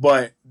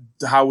 But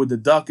Howard the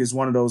Duck is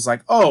one of those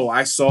like, oh,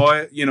 I saw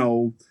it,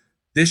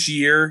 this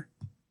year.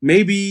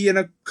 Maybe in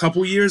a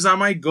couple years I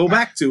might go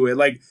back to it.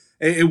 Like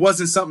it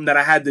wasn't something that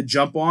I had to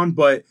jump on,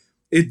 but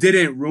it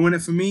didn't ruin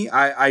it for me.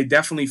 I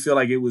definitely feel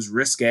like it was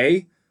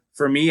risque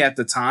for me at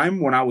the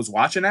time when I was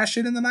watching that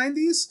shit in the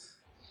 90s.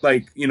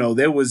 Like,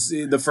 there was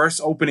the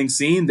first opening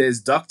scene, there's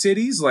duck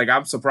titties. Like,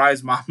 I'm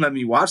surprised mom let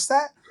me watch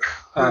that.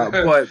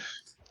 But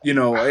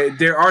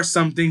there are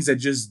some things that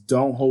just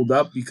don't hold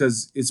up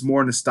because it's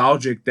more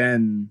nostalgic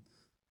than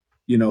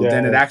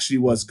than it actually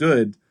was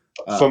good.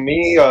 for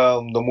me,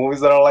 the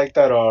movies that are like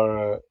that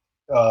are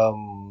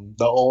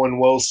the Owen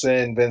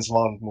Wilson, Vince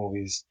Vaughn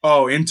movies.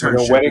 Oh, The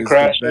Internship Wedding is the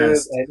Crashers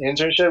best. and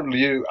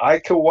Internship. I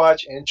could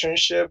watch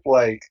Internship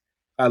like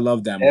I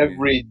love that movie.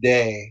 every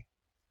day.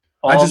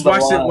 I just on the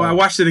watched it. Well, I line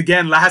watched it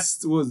again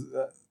last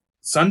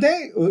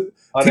Sunday. on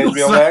I think it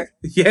was HBO Max.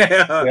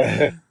 Yeah.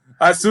 Yeah.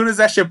 As soon as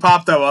that shit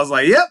popped up, I was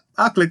like, "Yep,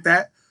 I'll click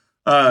that."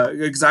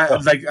 Because I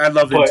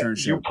love But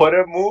Internship.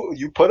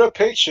 you put a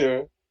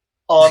picture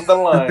on the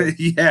line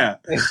Yeah,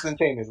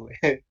 instantaneously.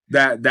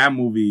 that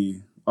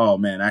movie. Oh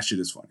man, that shit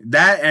is funny.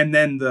 That and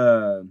then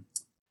the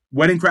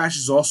Wedding Crash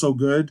is also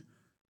good.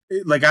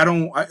 Like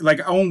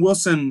Owen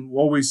Wilson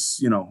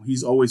always,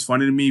 he's always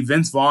funny to me.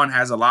 Vince Vaughn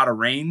has a lot of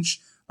range.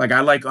 Like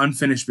I like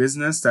Unfinished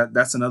Business.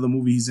 That's another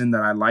movie he's in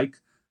that I like.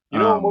 You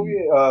know what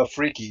movie?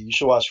 Freaky. You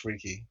should watch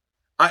Freaky.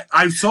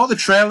 I saw the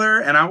trailer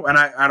and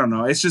I don't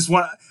know. It's just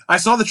one. I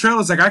saw the trailer.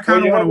 It's like I kind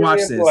of Well, want to you're not watch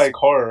really this. into like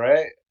horror,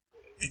 right?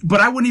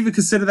 But I wouldn't even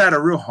consider that a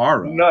real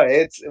horror. No,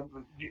 it's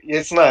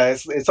not.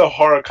 It's a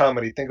horror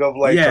comedy. Think of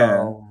like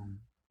Yeah.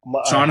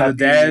 Shaun of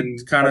the Dead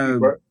kind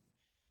of.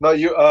 No,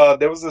 you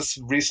there was this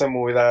recent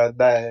movie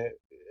that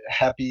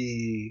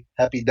Happy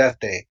Death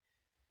Day.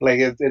 Like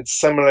it's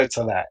similar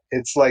to that.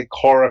 It's like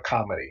horror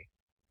comedy.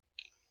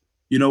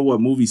 You know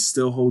what movie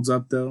still holds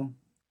up though?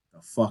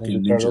 The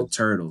fucking Ninja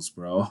Turtles,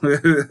 bro.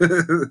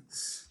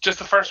 Just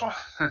the first one?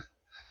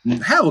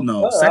 Hell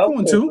no. Second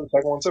one too.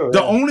 Second one too.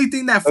 The only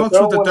thing that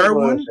fucks with the third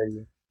one,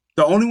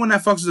 the only one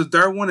that fucks with the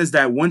third one is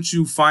that once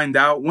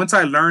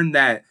I learned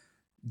that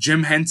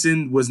Jim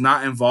Henson was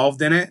not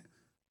involved in it,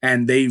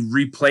 and they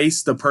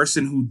replaced the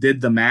person who did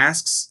the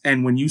masks,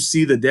 and when you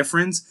see the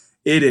difference,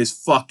 it is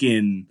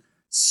fucking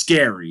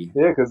scary.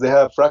 Yeah, because they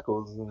have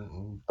freckles.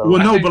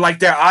 Well, no, but like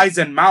their eyes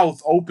and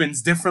mouth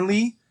opens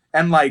differently,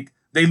 and like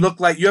they look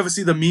like, you ever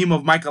see the meme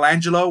of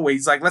Michelangelo where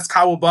he's like, "Let's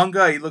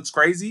cowabunga," he looks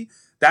crazy.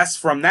 That's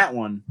from that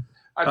one.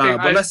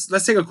 But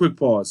let's take a quick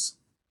pause.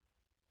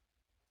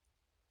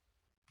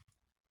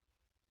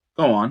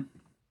 Go on.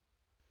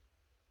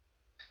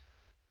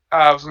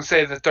 I was gonna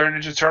say the third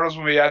Ninja Turtles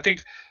movie. I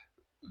think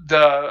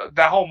that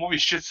whole movie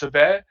shits the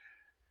bed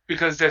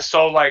because they're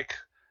so like,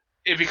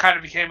 it kind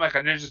of became like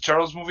a Ninja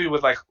Turtles movie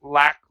with like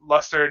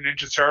lackluster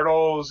Ninja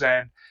Turtles,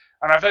 and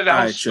I feel like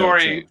the whole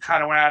story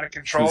kind of went out of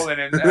control. And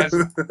it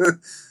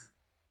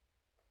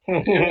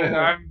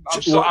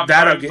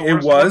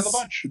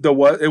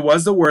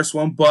was the worst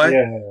one. But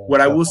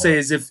what I will say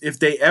is, if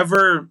they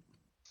ever,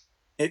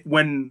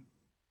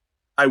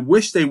 I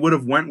wish they would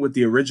have went with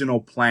the original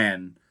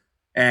plan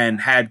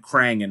and had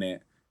Krang in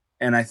it.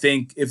 And I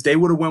think if they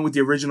would have went with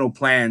the original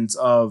plans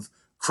of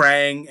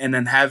Krang and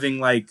then having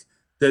like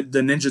the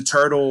Ninja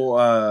Turtle,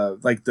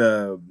 like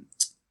the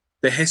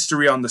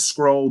history on the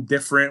scroll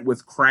different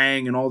with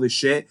Krang and all this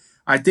shit,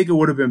 I think it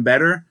would have been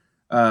better.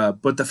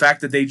 But the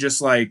fact that they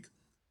just like,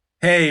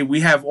 hey, we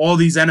have all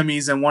these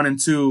enemies in 1 and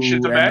 2,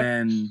 and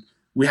then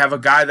we have a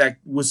guy that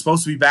was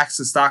supposed to be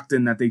Baxter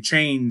Stockton that they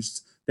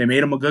changed. They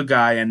made him a good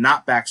guy and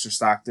not Baxter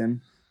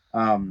Stockton.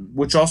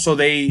 Which also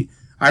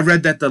I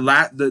read that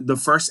the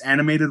first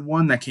animated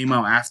one that came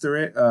out after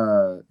it,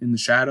 In the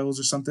Shadows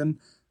or something,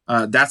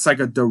 that's like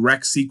a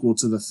direct sequel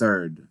to the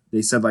third.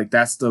 They said like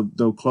that's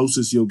the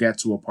closest you'll get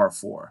to a part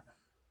 4.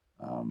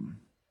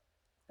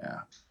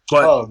 Yeah.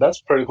 But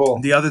that's pretty cool.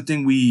 The other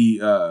thing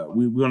we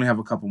only have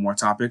a couple more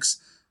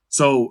topics.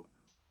 So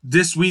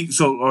this week,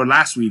 or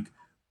last week,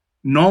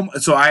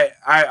 so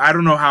I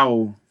don't know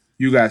how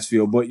you guys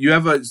feel, but you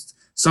have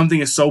something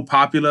is so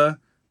popular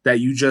that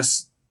you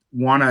just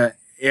want to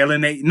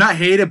not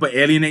hate it, but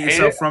alienate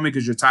yourself from it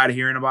because you're tired of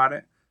hearing about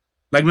it.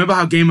 Like, remember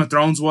how Game of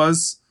Thrones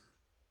was?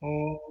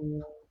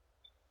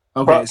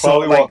 Okay, so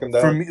like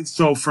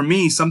for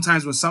me,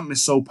 sometimes when something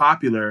is so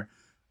popular,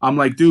 I'm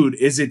like, dude,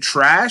 is it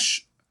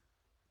trash?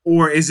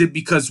 Or is it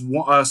because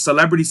a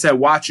celebrity said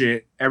watch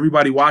it,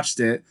 everybody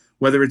watched it,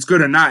 whether it's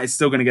good or not, it's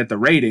still going to get the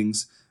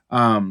ratings.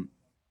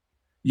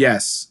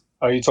 Yes.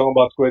 Are you talking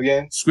about Squid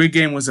Game? Squid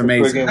Game was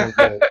amazing. Squid Game was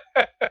good.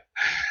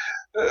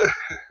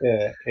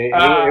 Yeah, it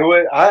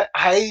was.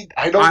 I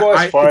don't go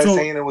as far as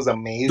saying it was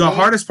amazing. The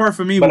hardest part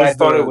for me was I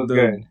thought it was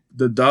good.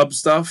 The dub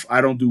stuff.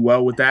 I don't do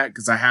well with that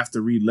because I have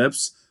to read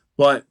lips.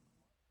 But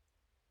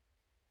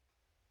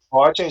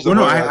I changed the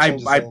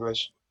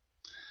English.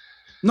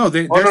 No,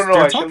 they're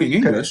talking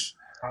English.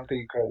 I don't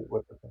think you could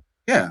with it.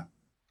 Yeah.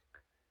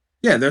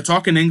 Yeah, they're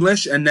talking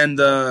English, and then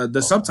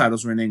the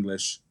subtitles were in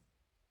English.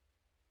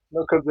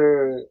 No,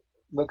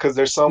 because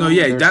there's some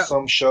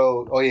some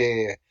show. Oh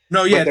yeah.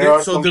 No,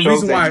 yeah. So the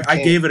reason why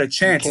I gave it a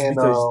chance is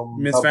because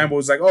Miss Fanboy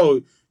was like,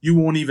 "Oh, you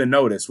won't even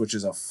notice," which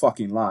is a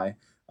fucking lie.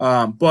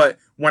 But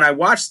when I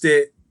watched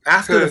it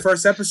after the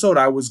first episode,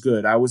 I was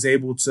good. I was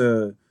able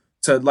to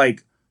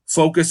like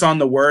focus on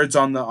the words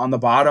on the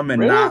bottom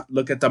and not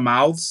look at the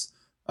mouths.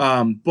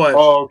 But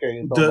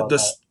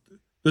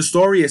the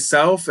story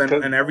itself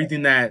and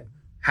everything that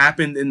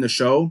happened in the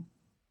show,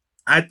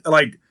 I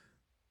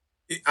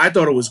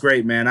thought it was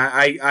great, man.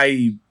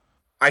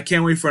 I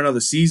can't wait for another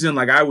season.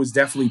 Like, I was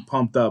definitely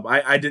pumped up.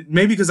 I did,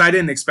 maybe because I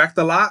didn't expect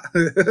a lot.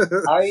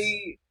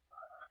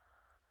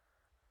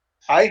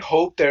 I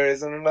hope there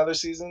isn't another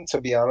season,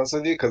 to be honest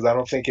with you, because I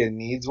don't think it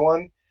needs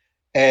one.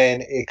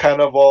 And it kind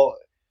of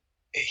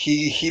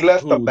he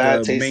left a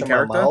bad taste in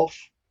my mouth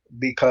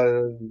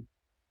because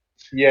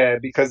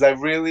I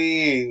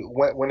really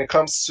when it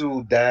comes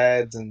to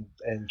dads and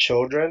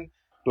children,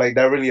 like,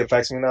 that really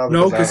affects me now.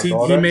 No, because he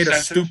made a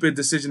stupid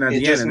decision at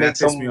the end, and that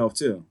pissed me off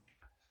too.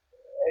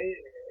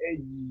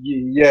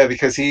 Yeah,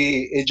 because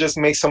it just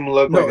makes him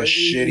look like a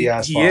shitty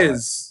ass father. He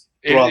is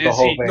throughout the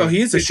whole thing. No,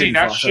 he is a shitty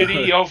father. Is he not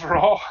shitty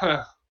overall?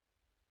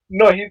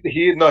 No,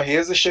 he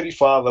is a shitty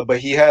father, but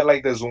he had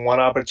like this one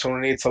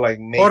opportunity to like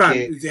make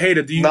it.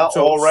 Hater, do you not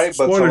all right?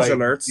 But spoilers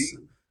alerts.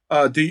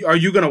 Are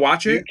you gonna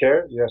watch it? Do you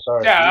care? Yeah,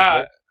 sorry.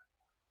 Yeah,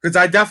 because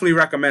I definitely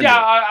recommend it.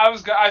 Yeah,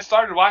 I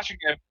started watching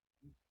it.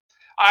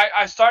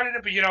 I started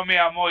it, but you know me,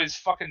 I'm always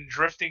fucking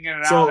drifting in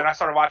and So- out. Then I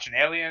started watching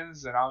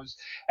Aliens, and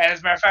as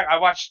a matter of fact, I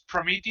watched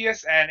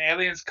Prometheus and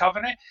Aliens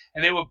Covenant,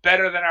 and they were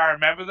better than I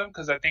remember them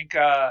because I think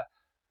I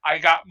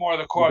got more of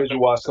the core. Did you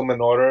watch them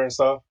in order and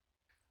stuff?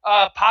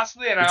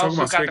 Possibly, and We're I talking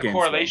also about got Squid the Games,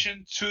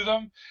 correlation to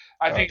them.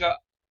 I Okay. think.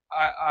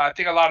 I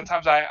think a lot of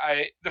times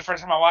I the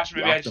first time I watched it,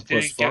 maybe I just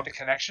Octopus didn't get fuck. the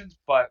connections.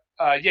 But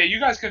yeah, you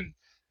guys can.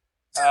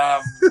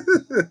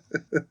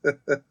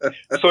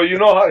 So you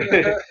know how.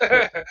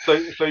 so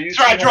you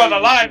Try see to draw how the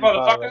you line, can,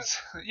 motherfuckers.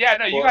 Yeah,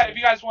 no, you well- guys. If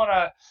you guys want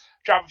to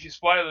drop a few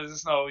spoilers,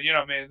 just know, you know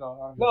what I mean.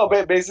 No,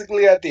 but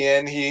basically at the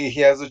end, he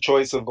has a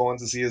choice of going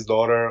to see his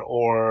daughter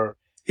or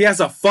He has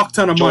a fuck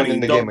ton of Joining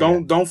money. the Don't game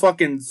again. don't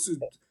fucking.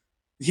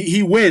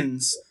 He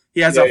wins. He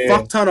has Yeah, a yeah.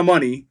 fuck ton of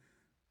money.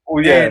 oh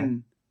yeah,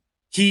 And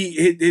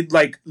it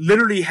like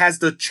literally has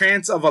the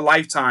chance of a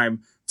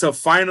lifetime to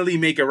finally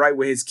make it right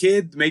with his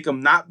kid, make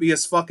him not be a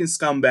fucking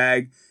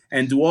scumbag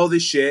and do all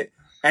this shit.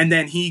 And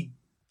then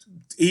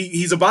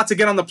he's about to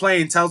get on the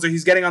plane, tells her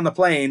he's getting on the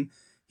plane.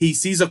 He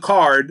sees a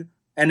card,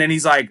 and then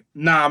he's like,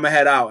 nah, I'm gonna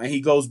head out. And he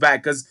goes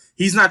back because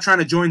he's not trying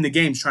to join the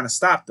game, he's trying to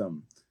stop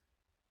them.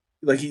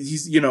 Like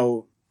he's you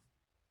know,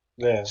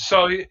 yeah.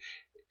 So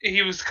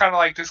he was kind of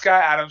like this guy,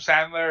 Adam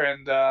Sandler,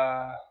 and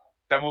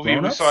that movie we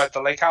Grown-Ups? saw at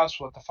the lake house.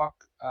 What the fuck?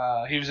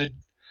 He was a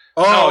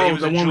oh, he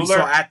was the a one we jeweler.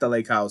 saw at the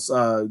lake house.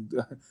 Uncut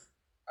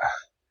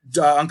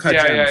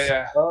yeah, Gems.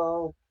 yeah.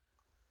 Oh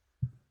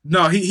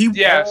No, he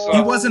Yeah, so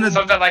he wasn't a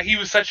something like he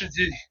was such a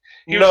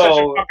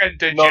fucking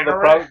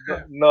degenerate.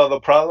 the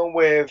problem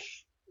with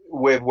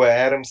what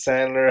Adam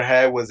Sandler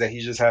had was that he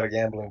just had a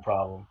gambling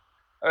problem.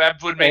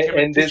 That would make him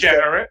a And this guy-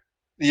 degenerate.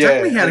 Yeah,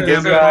 Technically he had a and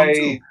this gambling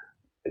problem,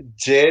 guy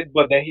did,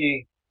 but then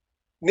he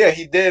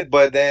did,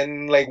 but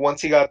then like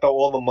once he got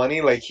all the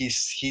money, like he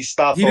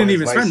stopped. he all didn't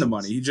his even spend the license.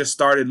 money. He just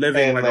started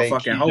living And, like a like,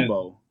 fucking he just-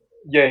 hobo.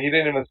 Yeah, he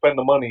didn't even spend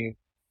the money.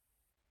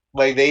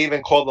 Like they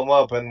even called him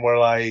up and were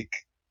like,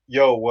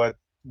 "Yo, what?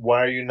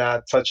 Why are you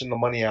not touching the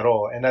money at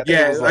all?" And I think it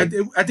Yeah, was like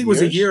I think it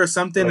was a years? year or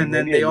something, Like, and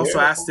then maybe they a also year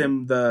or asked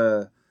him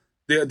the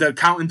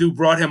accountant dude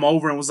brought him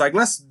over and was like,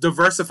 "Let's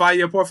diversify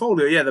your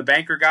portfolio." Yeah, the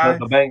banker guy.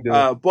 the bank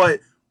dude.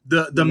 But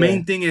the Yeah.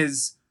 main thing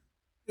is,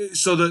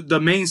 so the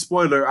main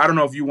spoiler. I don't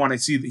know if you want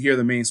to hear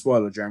the main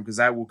spoiler, Jerem, because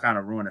that will kind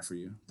of ruin it for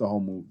you. The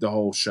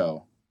whole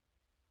show.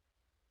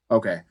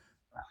 Okay.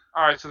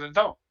 All right, so then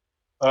don't.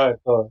 All right,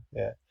 so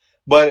yeah,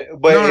 but No,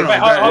 Wait, hold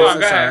that- on, go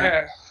that's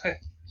ahead.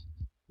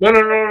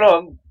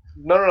 no.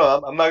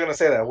 I'm not gonna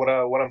say that. What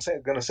I'm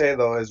gonna say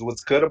though is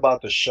what's good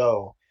about the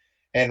show,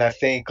 and I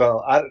think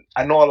I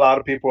know a lot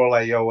of people are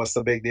like, "Yo, what's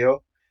the big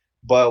deal?"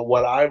 But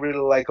what I really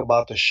like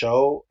about the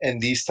show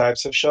and these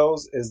types of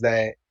shows is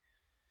that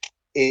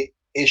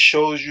it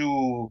shows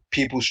you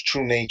people's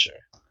true nature.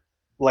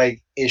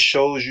 Like it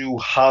shows you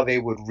how they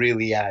would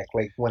really act.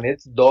 Like when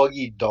it's dog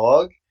eat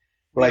dog,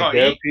 You like gonna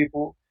there are eat?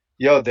 people,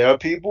 there are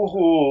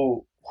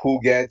people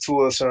who get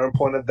to a certain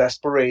point of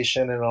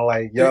desperation and are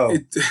like, "Yo,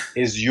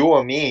 it's you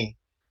or me."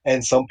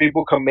 And some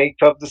people can make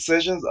tough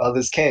decisions,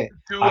 others can't.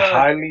 Do, I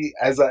highly,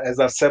 as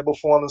I've said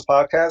before on this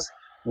podcast,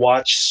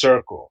 watch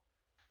Circle.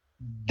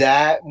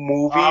 That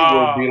movie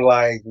will be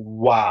like,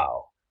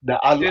 wow.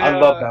 I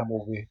love that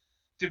movie.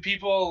 do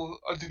people?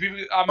 I'm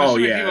Oh,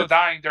 assuming yeah. people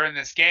dying during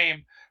this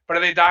game, but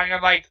are they dying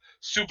in like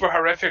super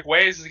horrific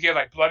ways? Does it get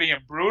like bloody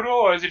and brutal,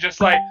 or is it just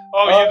like,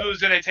 oh, you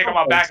lose and they take them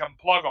out back and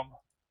plug them?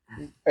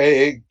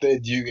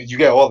 You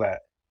get all that.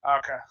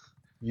 Okay.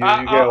 You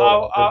get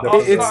all that.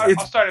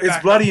 I'll start it it's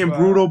back bloody up, and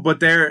brutal, but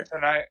they're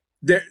tonight.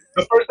 The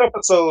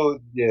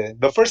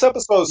first episode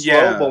is slow,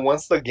 Yeah. but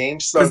once the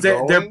game starts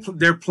because going,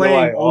 they're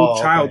playing like, old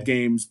oh, child okay.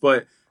 games.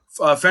 But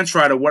Fence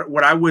Rider,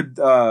 what I would,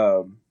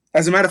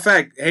 as a matter of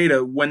fact,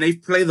 Hater, when they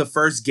play the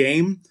first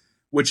game,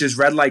 which is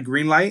red light,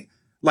 green light,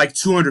 like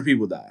 200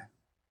 people die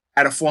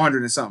out of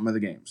 400 and something of the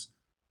games,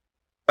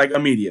 like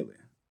immediately,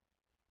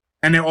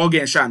 and they're all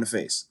getting shot in the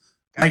face.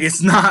 Like it's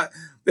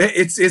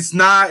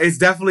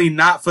definitely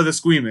not for the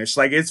squeamish.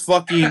 Like it's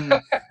fucking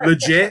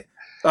legit.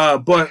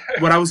 But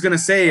what I was gonna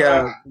say,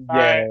 yeah.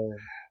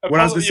 what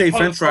I was gonna say,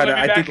 Fence Rider,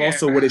 I think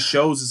also what it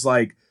shows is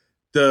like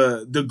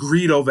the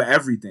greed over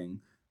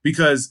everything,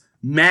 because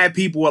mad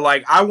people were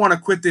like, I want to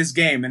quit this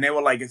game, and they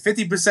were like, if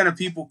 50% of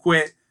people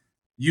quit,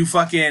 you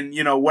fucking,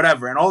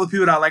 whatever, and all the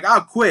people that are like,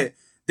 I'll quit.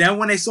 Then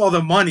when they saw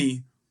the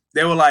money,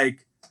 they were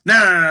like,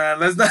 no,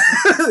 let's not,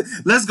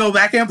 let's go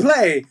back and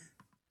play.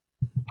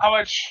 How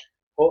much?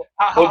 Well,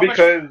 How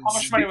because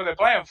much money were they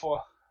playing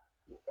for?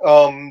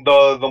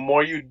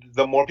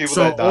 the more people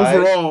So that die,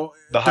 overall,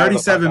 the higher the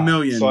 37 payout.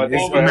 million So I is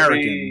think for American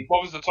every-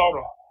 What was the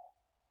total?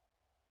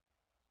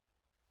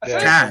 Yeah.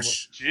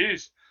 cash.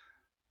 Jeez.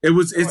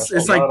 It's That's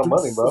it's a like lot of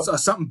money, bro.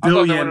 something I thought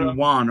they billion would've-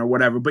 won or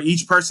whatever. But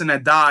each person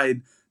that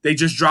died, they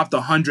just dropped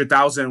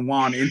 100,000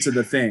 won into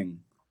the thing.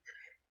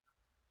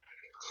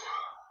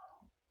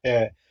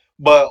 Yeah,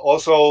 but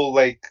also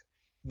like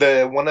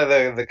one of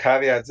the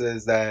caveats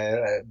is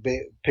that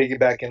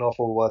piggybacking off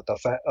of what the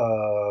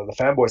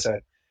fanboy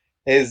said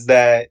is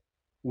that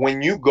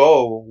when you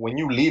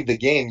leave the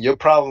game, your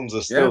problems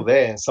are still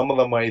there, and some of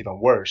them are even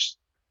worse.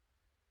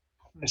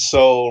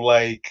 So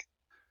like,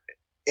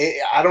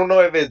 I don't know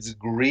if it's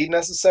greed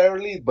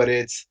necessarily, but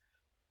it's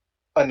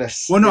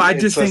Well, no, I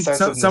it's just a think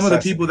sense of some of the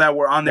people necessity. that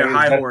were on their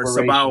Like it's high horse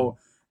desperation. about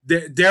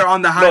they're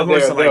on the high No,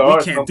 horse of there like we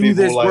are can't some do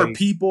people this, we're like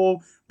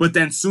people. But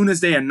then soon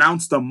as they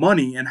announce the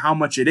money and how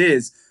much it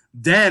is,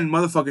 then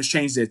motherfuckers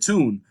change their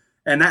tune,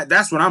 and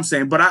that's what I'm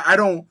saying. But I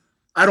don't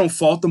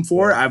fault them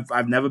for it. yeah,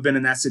 I've never been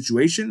in that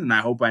situation, and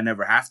I hope I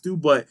never have to.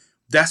 But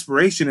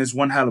desperation is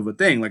one hell of a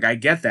thing. Like I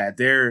get that.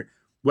 They're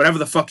whatever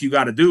the fuck you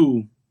got to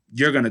do,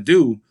 you're gonna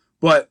do.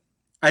 But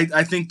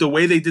I think the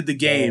way they did the yeah.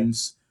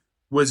 games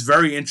was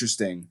very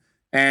interesting.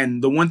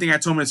 And the one thing I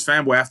told Miss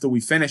Fanboy after we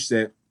finished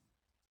it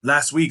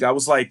last week, I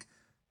was like,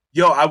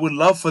 yo, I would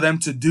love for them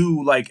to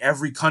do like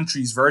every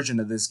country's version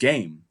of this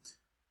game.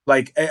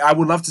 Like I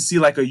would love to see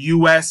like a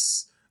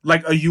US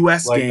Like the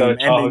game, and then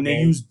childhood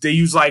game. they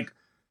use like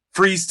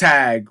freeze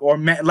tag or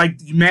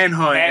like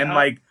manhunt and Manhunt.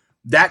 like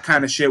that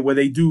kind of shit where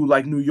they do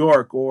like New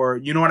York, or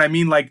you know what I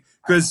mean, like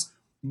because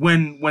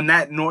when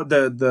that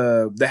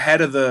the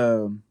head of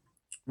the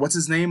what's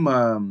his name,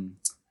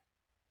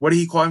 what did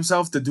he call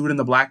himself, the dude in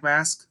the black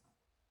mask,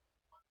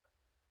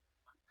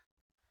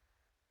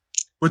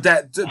 but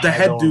that the I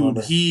head don't dude,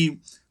 remember.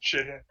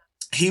 Shit.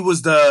 he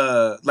was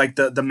the like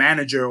the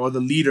manager or the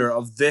leader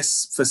of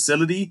this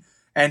facility,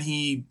 and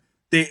he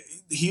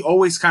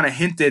always kind of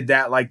hinted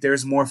that like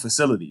there's more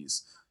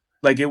facilities,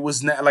 like it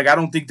was like I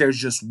don't think there's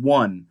just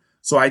one.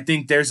 So I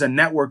think there's a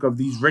network of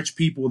these rich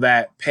people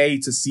that pay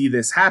to see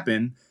this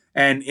happen,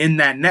 and in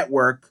that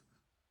network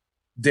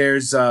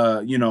there's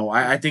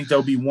I think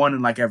there'll be one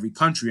in like every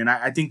country, and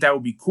I think that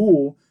would be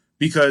cool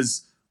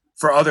because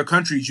for other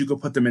countries you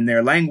could put them in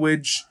their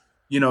language.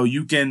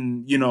 You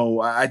can,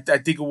 I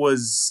think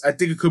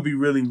it could be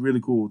really,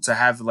 really cool to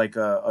have like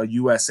a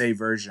USA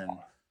version.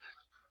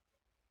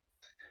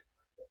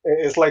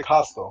 It's like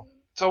Hostel.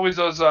 It's always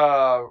those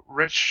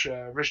rich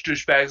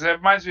douchebags. It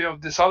reminds me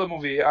of this other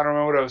movie. I don't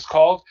remember what it was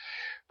called,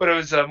 but it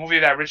was a movie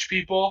that rich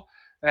people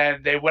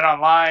and they went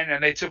online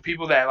and they took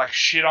people that like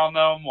shit on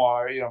them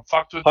or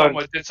fucked with them Hunt,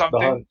 or did the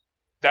something. Hunt.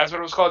 That's what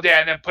it was called.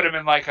 Yeah, and then put them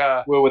in like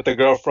a. With the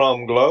girl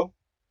from Glow,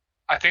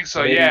 I think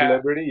so. Lady Yeah,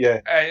 Liberty. Yeah,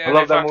 I and they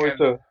love that movie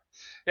fucking. too.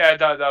 Yeah,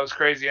 that was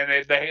crazy, and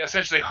they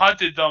essentially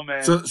hunted them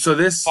and fucked So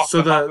them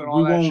up the and we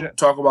all that shit. won't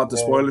talk about the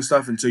Yeah, spoiler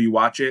stuff until you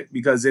watch it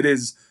because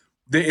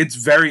it's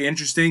very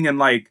interesting, and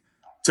like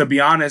to be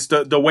honest,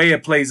 the way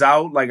it plays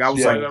out, like I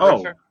was like, yeah.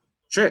 oh Spoilerific.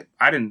 shit,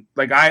 I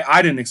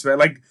didn't expect,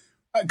 like,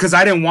 because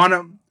I didn't want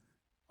to.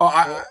 Oh,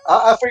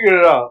 I figured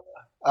it out.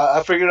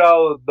 I figured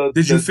out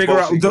did you the figure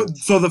both out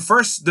secrets. so the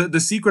first the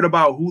secret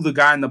about who the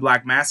guy in the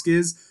black mask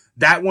is,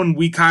 that one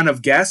we kind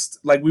of guessed,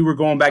 like we were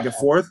going back and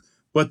forth,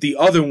 but the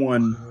other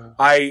one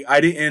I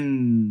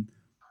didn't,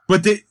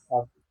 but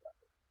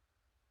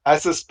I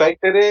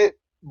suspected it,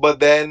 but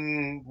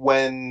then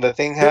when the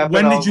thing happened,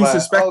 when I did was you like,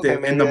 suspect okay,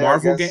 it, in the maybe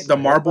Marvel game, the I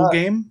guess Marble not.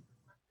 game?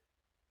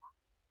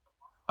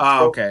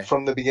 Ah, okay.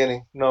 From the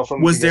beginning. No,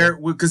 from the Was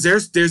beginning. there, because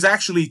there's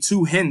actually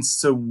two hints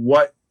to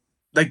what,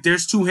 like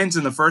there's two hints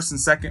in the first and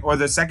second, or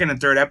the second and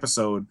third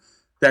episode,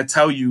 that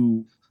tell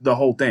you the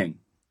whole thing.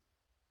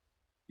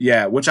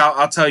 Yeah, which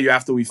I'll tell you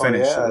after we Oh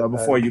finish, yeah,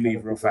 before you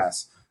leave real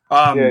fast.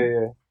 yeah,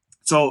 yeah.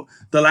 So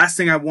the last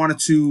thing I wanted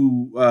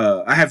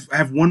to, I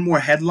have one more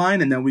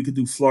headline, and then we could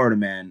do Florida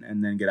Man,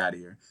 and then get out of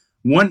here.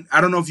 One, I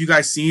don't know if you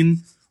guys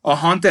seen a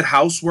haunted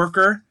house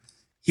worker.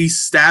 He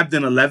stabbed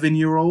an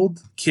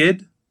 11-year-old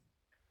kid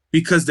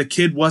because the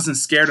kid wasn't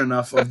scared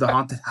enough of the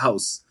haunted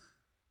house.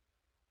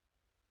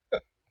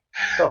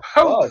 The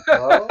fuck,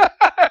 bro?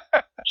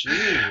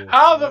 Jesus,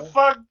 How the man.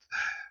 fuck?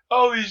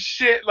 Holy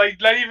shit!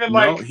 Like not even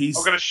No, like he's-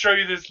 I'm gonna show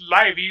you this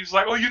live. He's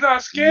like, "Oh, you're not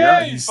Yeah,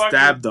 scared." he Fucking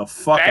stabbed the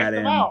fuck banked out of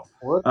him him. out.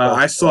 What the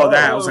I saw fuck?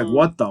 that. I was like,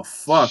 what the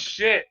fuck?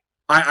 Shit.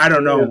 I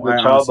don't know. Is the I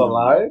child honestly don't know.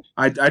 alive?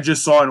 I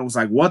just saw it and was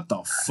like, what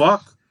the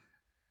fuck?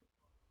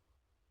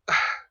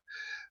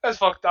 That's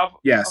fucked up.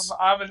 Yes.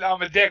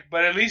 I'm a dick,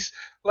 but at least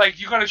like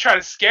you're gonna try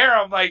to scare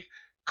him, like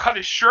cut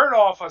his shirt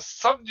off or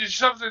something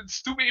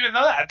stupid. Even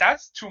though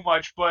that's too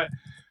much, but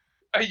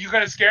are you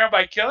gonna scare him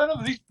by killing him?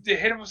 At least hit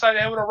him upside the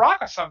head with a rock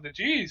or something.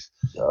 Jeez.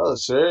 Oh,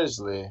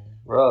 seriously,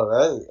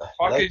 bro.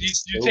 Fucking That's you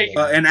stupid. take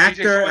An You take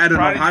actor so much at an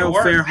pride in Ohio your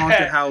work. Fair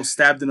haunted house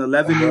stabbed an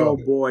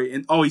 11-year-old boy,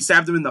 and he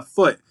stabbed him in the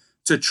foot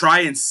to try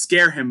and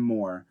scare him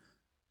more.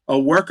 A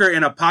worker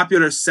in a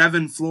popular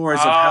 7 Floors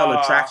of Hell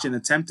attraction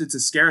attempted to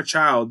scare a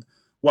child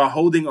while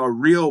holding a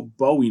real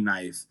Bowie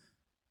knife,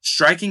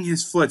 striking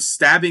his foot,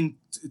 stabbing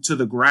to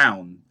the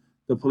ground.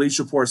 The police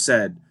report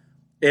said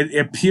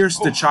it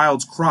pierced the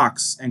child's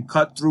Crocs and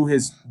cut through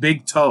his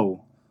big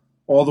toe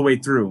all the way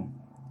through.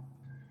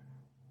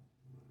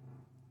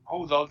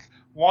 Hold on.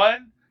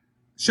 One.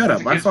 Shut It's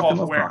up! the I kid's fucking fault for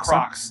love wearing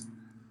Crocs.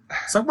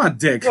 Crocs. Suck my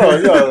dick. Yo,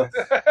 yo,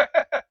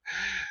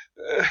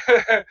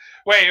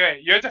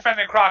 Wait. You're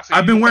defending Crocs. Are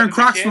I've you been wearing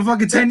defending Crocs the for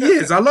kid? fucking 10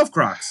 years. I love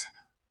Crocs.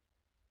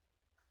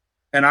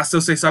 And I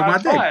still say suck my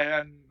That's dick. fine.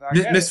 And I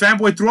get Miss it.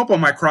 Fanboy threw up on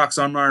my Crocs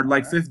on our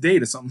like 5th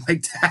date or something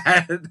like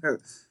that.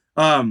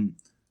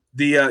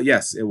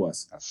 Yes, it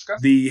was. That's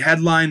disgusting. The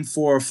headline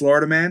for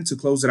Florida Man to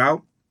close it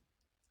out.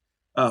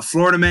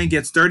 Florida man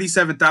gets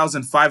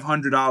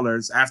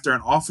 $37,500 after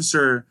an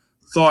officer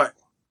thought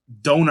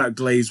donut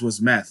glaze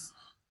was meth.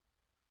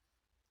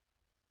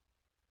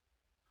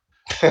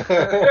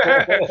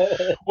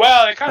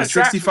 Well, it kind A of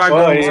tracks. 65-year-old was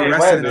Well, he arrested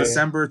might in be.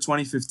 December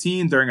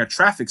 2015 during a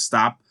traffic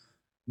stop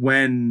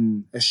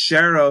when a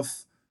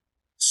sheriff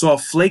saw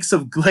flakes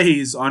of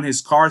glaze on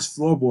his car's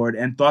floorboard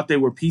and thought they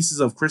were pieces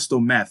of crystal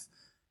meth.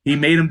 He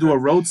made him do a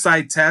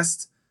roadside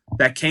test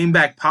that came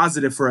back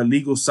positive for a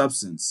legal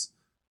substance.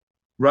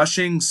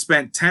 Rushing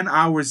spent 10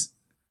 hours,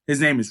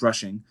 his name is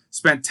Rushing,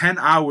 spent 10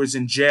 hours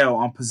in jail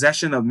on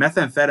possession of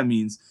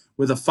methamphetamines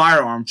with a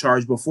firearm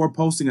charge before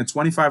posting a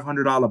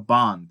 $2,500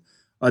 bond.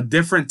 A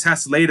different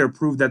test later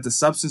proved that the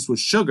substance was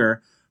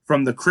sugar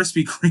from the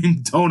Krispy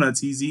Kreme donuts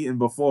he's eaten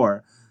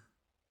before.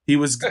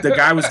 The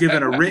guy was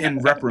given a written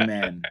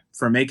reprimand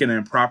for making an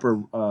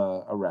improper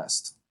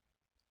arrest.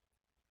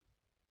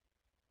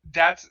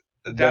 That's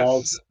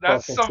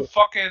some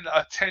fucking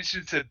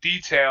attention to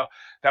detail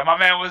that my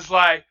man was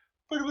like,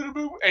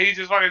 and he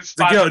just fucking It's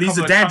like, spotted yo, a these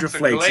couple are of dandruff chunks of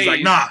flakes. He's like,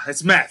 glaze nah,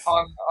 it's meth.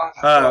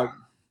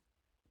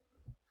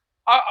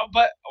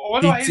 But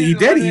what do I He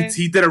did.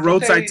 He did a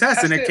roadside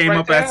test and it came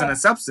up as a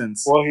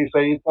substance. Well, he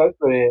said he tested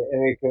it,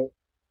 and it could.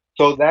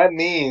 So that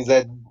means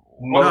that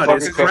No, motherfucker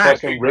there's could crack.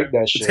 fucking rig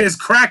that shit. There's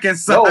crack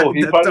inside. No,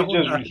 he the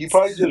probably donuts. just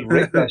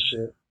rigged that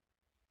shit.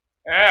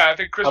 Yeah, I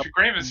think Krispy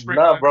Kreme is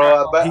sprinkling. Nah,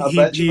 bro. I bet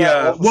He, you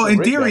that officer well, in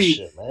rigged that theory,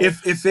 shit, man.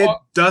 if it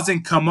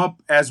doesn't come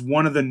up as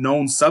one of the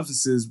known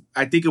substances,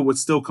 I think it would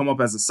still come up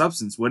as a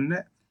substance, wouldn't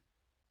it?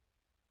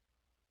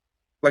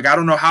 Like, I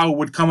don't know how it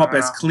would come up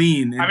as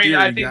clean. In theory,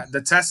 I think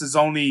the test is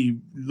only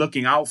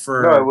looking out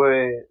for No,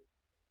 wait.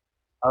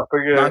 I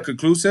figured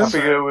non-conclusive. I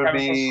figured it would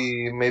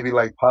be maybe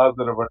like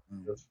positive or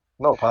negative.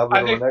 No,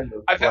 positive or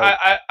negative.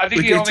 I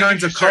think it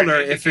turns a color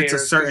if it's a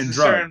certain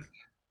drug.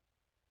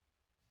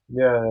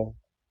 Yeah.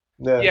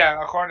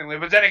 Accordingly.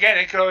 But then again,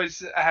 it could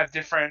always have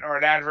different or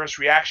an adverse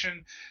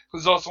reaction.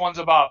 Because those ones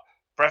about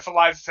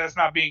breathalyzer test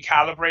not being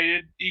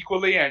calibrated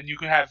equally, and you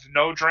can have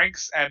no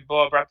drinks and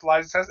blow a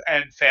breathalyzer test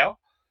and fail.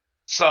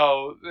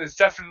 So it's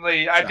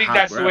definitely, I think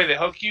that's the way they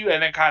hook you,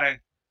 and then kind of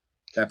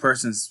that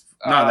person's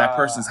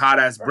hot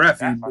ass breath.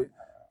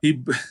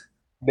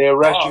 They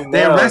arrest you.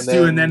 They arrest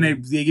you, and then they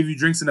give you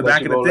drinks in the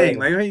back of the thing.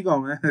 Like, here you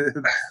go, man.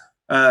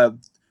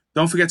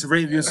 Don't forget to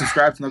rate, review, and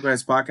subscribe to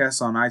Knuckleheads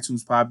Podcast on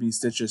iTunes, Podbean,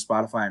 Stitcher,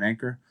 Spotify, and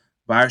Anchor.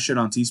 Buy our shit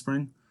on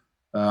Teespring.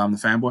 I'm the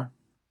fanboy.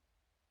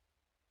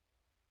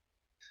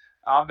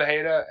 I'm the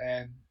hater,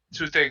 and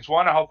two things.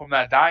 One, I hope I'm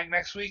not dying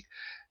next week,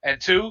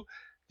 and two,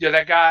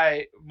 that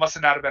guy must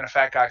have not have been a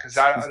fat guy, because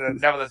I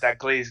never let that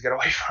glaze get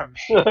away from me.